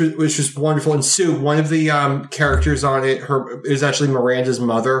good, which was wonderful. And Sue, one of the characters on it, is actually Miranda's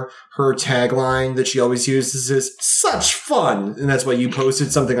mother. Her tagline that she always uses is "such fun," and that's why you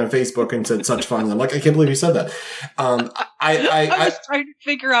posted something on Facebook and said "such fun." And I'm like, I can't believe you said that. I was trying to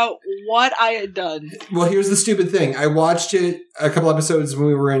figure out what I had done. Well, here's the stupid thing. I watched it a couple episodes when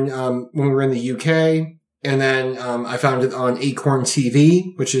we were in the UK. And then I found it on Acorn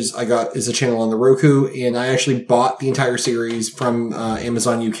TV, which is a channel on the Roku, and I actually bought the entire series from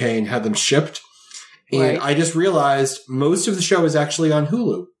Amazon UK and had them shipped. And I just realized most of the show is actually on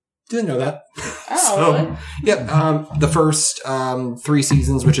Hulu. Didn't know that. Oh, really? Yeah. The first 3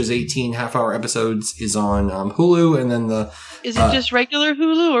 seasons, which is 18 half-hour episodes, is on Hulu, and then Is it just regular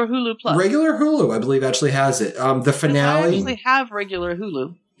Hulu or Hulu Plus? Regular Hulu, I believe, actually has it. The finale. I actually have regular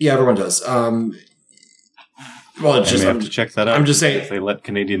Hulu. Yeah, everyone does. Well, I may have to check that out. I'm just saying if they let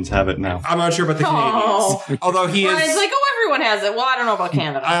Canadians have it now. I'm not sure about the Canadians. Although he is, it's like, everyone has it. Well, I don't know about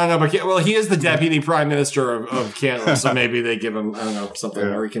Canada. I don't know, but he is the deputy prime minister of Canada, so maybe they give him something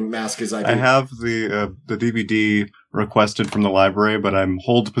where he can mask his ID. I have the DVD requested from the library, but I'm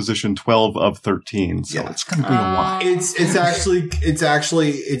hold position 12 of 13, so it's going to be a while. It's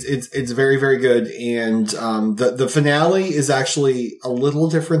very, very good, and the finale is actually a little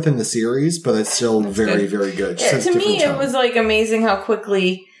different than the series, but it's still very, very good. Yeah, to me, it was like amazing how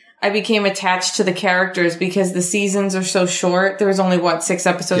quickly I became attached to the characters because the seasons are so short. There was only 6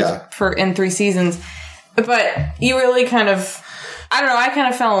 episodes in 3 seasons, but you really kind of. I don't know. I kind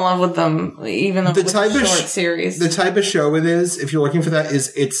of fell in love with them, even though it's a short series. The type of show it is, if you're looking for that,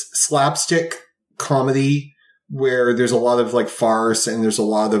 it's slapstick comedy where there's a lot of like farce and there's a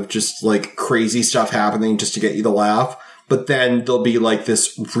lot of just like crazy stuff happening just to get you to laugh. But then there'll be like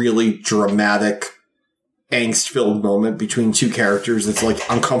this really dramatic, angst-filled moment between 2 characters that's like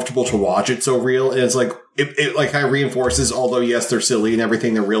uncomfortable to watch. It's so real, and it's like it like kind of reinforces. Although yes, they're silly and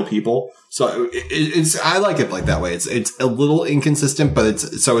everything, they're real people. So it's I like it like that way. It's a little inconsistent, but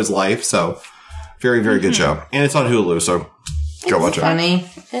so is life. So very, very good show, and it's on Hulu. So go watch it. Funny.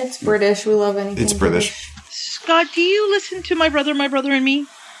 It's British. We love anything. It's British. Scott, do you listen to My Brother and Me?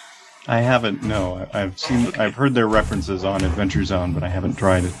 I haven't. No, I've heard their references on Adventure Zone, but I haven't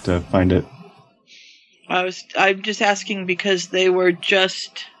tried to find it. I'm just asking because they were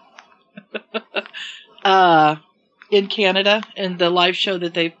just in Canada, and the live show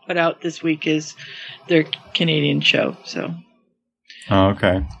that they put out this week is their Canadian show. So,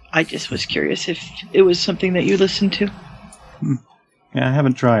 okay. I just was curious if it was something that you listened to. Yeah, I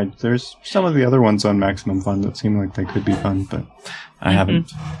haven't tried. There's some of the other ones on Maximum Fun that seem like they could be fun, but I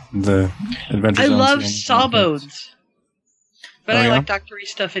haven't. The Adventure Zone. I love Sawbones, but I like Dr. E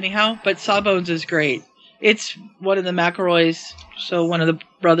stuff anyhow. But Sawbones is great. It's one of the McElroys, so one of the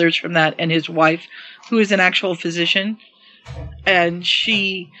brothers from that, and his wife, who is an actual physician, and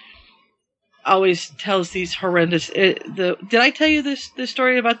she always tells these horrendous. Did I tell you this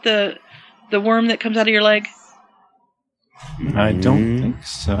story about the worm that comes out of your leg? I don't think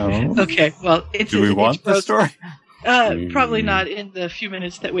so. Okay, well, do we want the story? Probably not in the few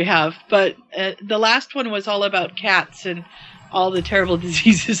minutes that we have, but the last one was all about cats and all the terrible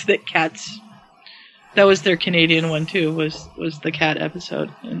diseases that cats. That was their Canadian one too. Was the cat episode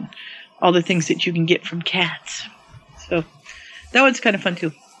and all the things that you can get from cats. So that one's kind of fun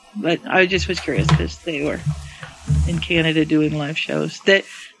too. But I just was curious because they were in Canada doing live shows. They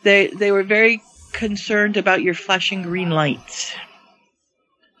were very concerned about your flashing green lights.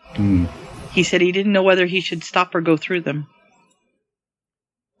 He said he didn't know whether he should stop or go through them.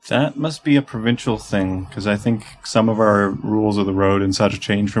 That must be a provincial thing, because I think some of our rules of the road and such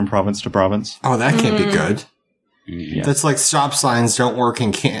change from province to province. Oh, that can't be good. Yeah. That's like stop signs don't work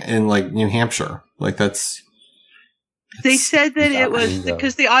in like New Hampshire. Like that's. They said that it was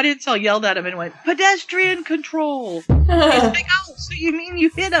because the audience all yelled at him and went, "Pedestrian control." He's like, "Oh, so you mean you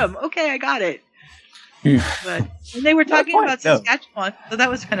hit him? Okay, I got it." But and they were talking about Saskatchewan, so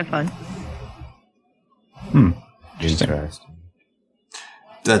that was kind of fun. Interesting.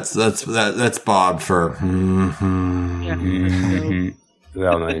 That's Bob for. We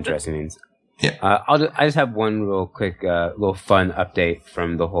all know what interesting means. Yeah. I just have one real quick, little fun update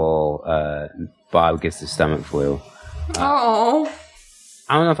from the whole Bob gets the stomach flu. Oh.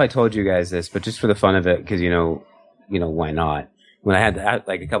 I don't know if I told you guys this, but just for the fun of it, because you know, why not? When I had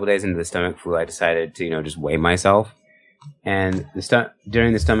like a couple days into the stomach flu, I decided to just weigh myself, and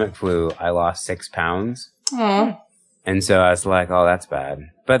during the stomach flu, I lost 6 pounds. Aww. And so I was like, oh, that's bad.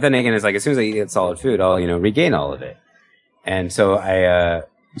 But then again, it's like, as soon as I eat solid food, I'll, regain all of it. And so I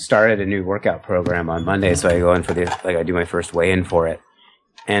started a new workout program on Monday, so I go in for I do my first weigh-in for it.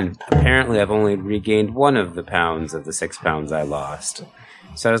 And apparently I've only regained 1 of the pounds of the 6 pounds I lost.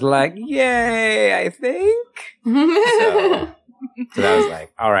 So I was like, yay, I think. So I was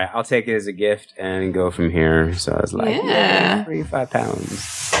like, all right, I'll take it as a gift and go from here. So I was like, yeah, 35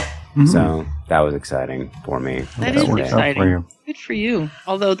 pounds. Mm-hmm. So that was exciting for me. That is exciting. Good for you.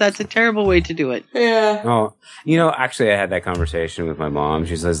 Although that's a terrible way to do it. Yeah. Oh, actually I had that conversation with my mom.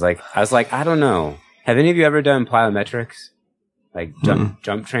 She says I was like, I don't know. Have any of you ever done plyometrics? Like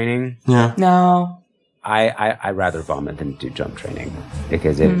jump training? Yeah. No. I rather vomit than do jump training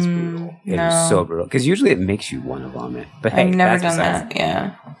because it is brutal. It is so brutal. Because usually it makes you want to vomit. But hey, I've never done that.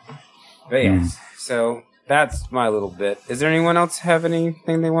 Yeah. But yes, so that's my little bit. Is there anyone else have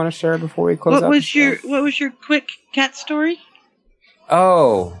anything they want to share before we close? What was your quick cat story?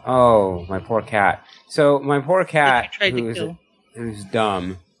 Oh, my poor cat. So my poor cat, who's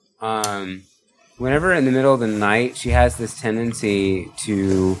dumb. Whenever in the middle of the night, she has this tendency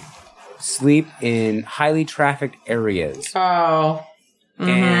to sleep in highly trafficked areas. Oh. Mm-hmm.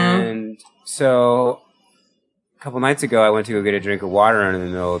 And so a couple nights ago, I went to go get a drink of water in the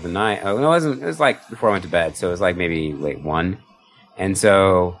middle of the night. Oh, no, it was like before I went to bed. So it was like maybe late 1. And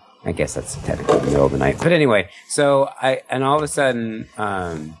so I guess that's technically the middle of the night. But anyway, so all of a sudden,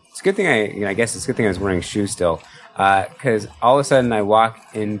 it's a good thing I guess it's a good thing I was wearing shoes still. Cause all of a sudden I walk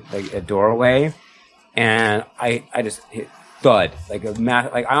in like a doorway and I just hit thud, like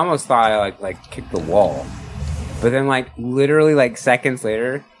I almost thought I like kicked the wall, but then like literally like seconds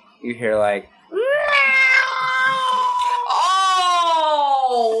later, you hear like,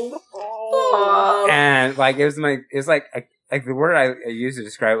 oh, and like it was like the word I used to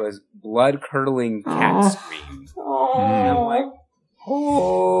describe it was blood curdling cat scream. And I'm like,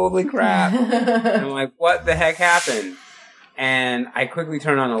 holy crap! And I'm like, what the heck happened? And I quickly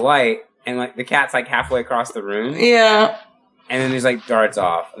turn on the light, and like the cat's like halfway across the room. Yeah. And then he's like darts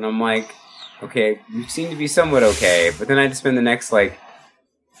off, and I'm like, okay, you seem to be somewhat okay. But then I had to spend the next like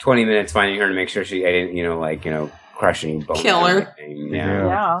 20 minutes finding her to make sure I didn't, crushing bones. Kill her.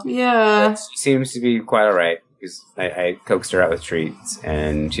 Yeah. But she seems to be quite all right because I coaxed her out with treats,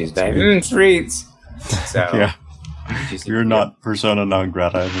 and she's like, treats. So yeah, you're not persona non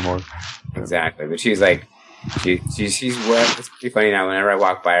grata anymore. Exactly, but she's like. She's wet. It's pretty funny now. Whenever I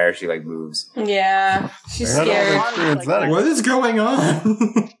walk by her, she like moves. Yeah, she's scared. What is going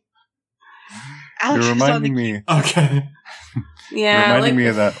on? You're reminding me. Okay. Yeah, reminding me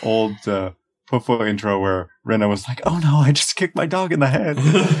of that old Puffo intro where Rena was like, "Oh no, I just kicked my dog in the head."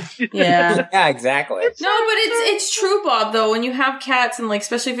 Yeah. Yeah, exactly. No, but it's true, Bob. Though when you have cats and like,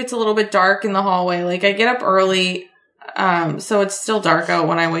 especially if it's a little bit dark in the hallway, like I get up early, so it's still dark out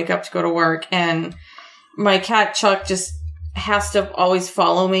when I wake up to go to work, and my cat Chuck just has to always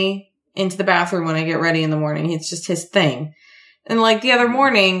follow me into the bathroom when I get ready in the morning. It's just his thing. And like the other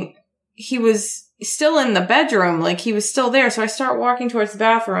morning, he was still in the bedroom, like he was still there. So I start walking towards the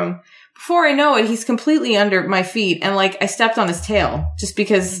bathroom. Before I know it, he's completely under my feet. And like I stepped on his tail just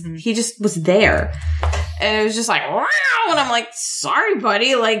because he just was there. And it was just like, wow. And I'm like, sorry,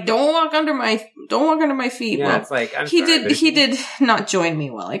 buddy. Like, don't walk under my feet. Yeah, well, it's like, he did not join me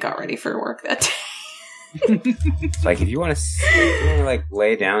while I got ready for work that day. Like if you want to like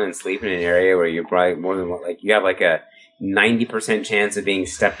lay down and sleep in an area where you're probably more than you have like a 90% chance of being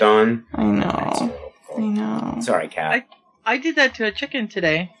stepped on. I know. Sorry, cat. I did that to a chicken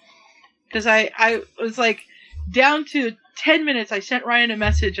today because I was like down to 10 minutes. I sent Ryan a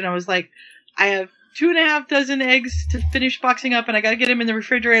message and I was like, I have 2.5 dozen eggs to finish boxing up and I got to get them in the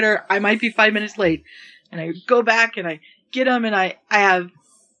refrigerator. I might be 5 minutes late. And I go back and I get them and I have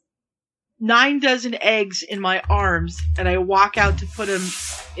 9 dozen eggs in my arms, and I walk out to put them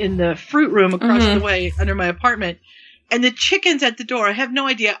in the fruit room across the way under my apartment. And the chicken's at the door. I have no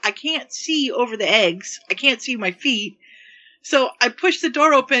idea. I can't see over the eggs. I can't see my feet. So I push the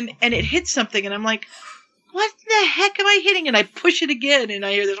door open, and it hits something, and I'm like, what the heck am I hitting? And I push it again, and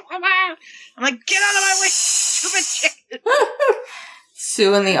I hear this. I'm like, get out of my way, stupid chicken.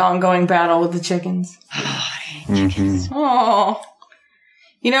 Sue in the ongoing battle with the chickens. Chickens. Oh.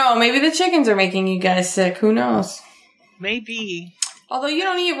 Maybe the chickens are making you guys sick. Who knows? Maybe. Although you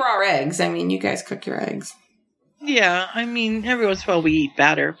don't eat raw eggs. I mean, you guys cook your eggs. Yeah, I mean, every once in a while we eat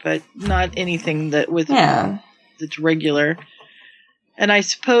batter, but not anything that's regular. And I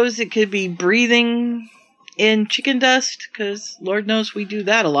suppose it could be breathing in chicken dust, because Lord knows we do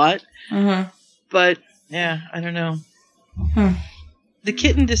that a lot. Mm-hmm. But, yeah, I don't know. The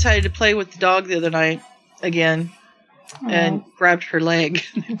kitten decided to play with the dog the other night again. And grabbed her leg.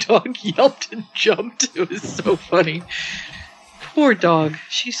 The dog yelped and jumped. It was so funny. Poor dog.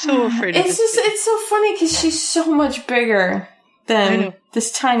 She's so afraid of it's so funny because she's so much bigger than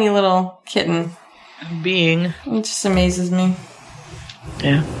this tiny little kitten. Being. It just amazes me.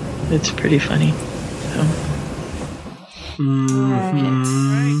 Yeah, it's pretty funny. So.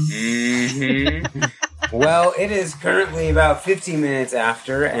 Well, it is currently about 15 minutes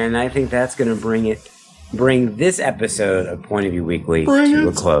after, and I think that's going to bring this episode of Point of View Weekly to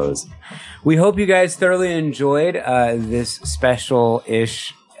a close. We hope you guys thoroughly enjoyed this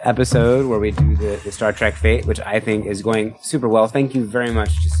special-ish episode where we do the Star Trek Fate, which I think is going super well. Thank you very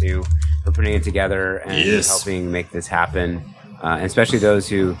much to Sue for putting it together and helping make this happen. And especially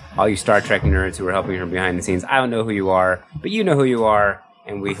all you Star Trek nerds who are helping her behind the scenes. I don't know who you are, but you know who you are.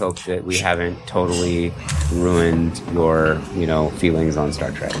 And we hope that we haven't totally ruined your, feelings on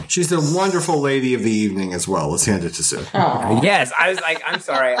Star Trek. She's the wonderful lady of the evening as well. Let's hand it to Sue. Yes, I was like, I'm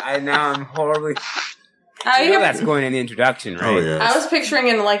sorry. I'm horribly... I know that's going in the introduction, right? Oh, yes. I was picturing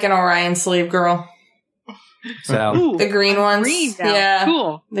an Orion slave girl. So the green ones. Yeah.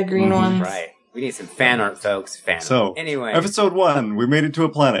 Cool. The green ones. Right. We need some fan art, folks. So, anyway. Episode 1, we made it to a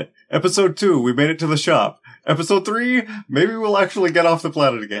planet. Episode 2, we made it to the shop. Episode 3, maybe we'll actually get off the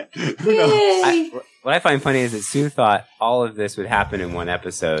planet again. What I find funny is that Sue thought all of this would happen in one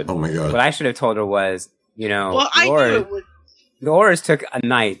episode. Oh my god. What I should have told her was, well, I knew it would. The Auras took a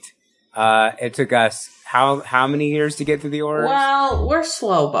night. It took us how many years to get through the Auras? Well, we're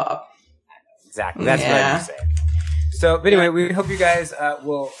slow, Bob. Exactly. That's what I was saying. So, but anyway, we hope you guys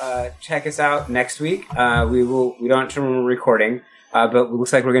will check us out next week. We don't know when we're recording. But it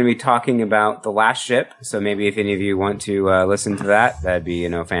looks like we're going to be talking about The Last Ship. So maybe if any of you want to listen to that'd be,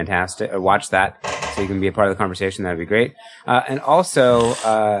 fantastic. Or watch that so you can be a part of the conversation. That'd be great. And also,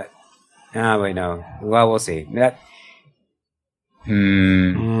 wait, no. Well, we'll see.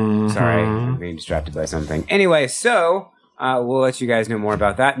 Sorry, I'm being distracted by something. Anyway, so we'll let you guys know more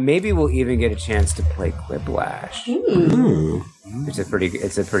about that. Maybe we'll even get a chance to play Quiplash. Ooh. It's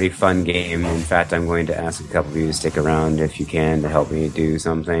a pretty fun game. In fact, I'm going to ask a couple of you to stick around if you can to help me do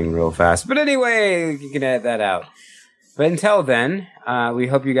something real fast. But anyway, you can edit that out. But until then, we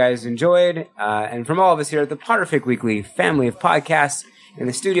hope you guys enjoyed. And from all of us here at the Potterfic Weekly family of podcasts in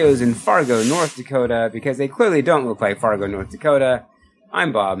the studios in Fargo, North Dakota, because they clearly don't look like Fargo, North Dakota,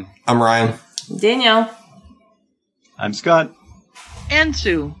 I'm Bob. I'm Ryan. Danielle. I'm Scott. And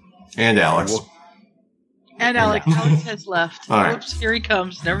Sue. And Alex. And Alex. Alex has left. All right. Oops, here he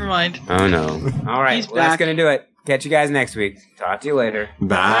comes. Never mind. Oh, no. All right. He's Well, that's back. going to do it. Catch you guys next week. Talk to you later.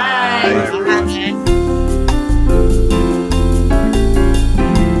 Bye. Bye.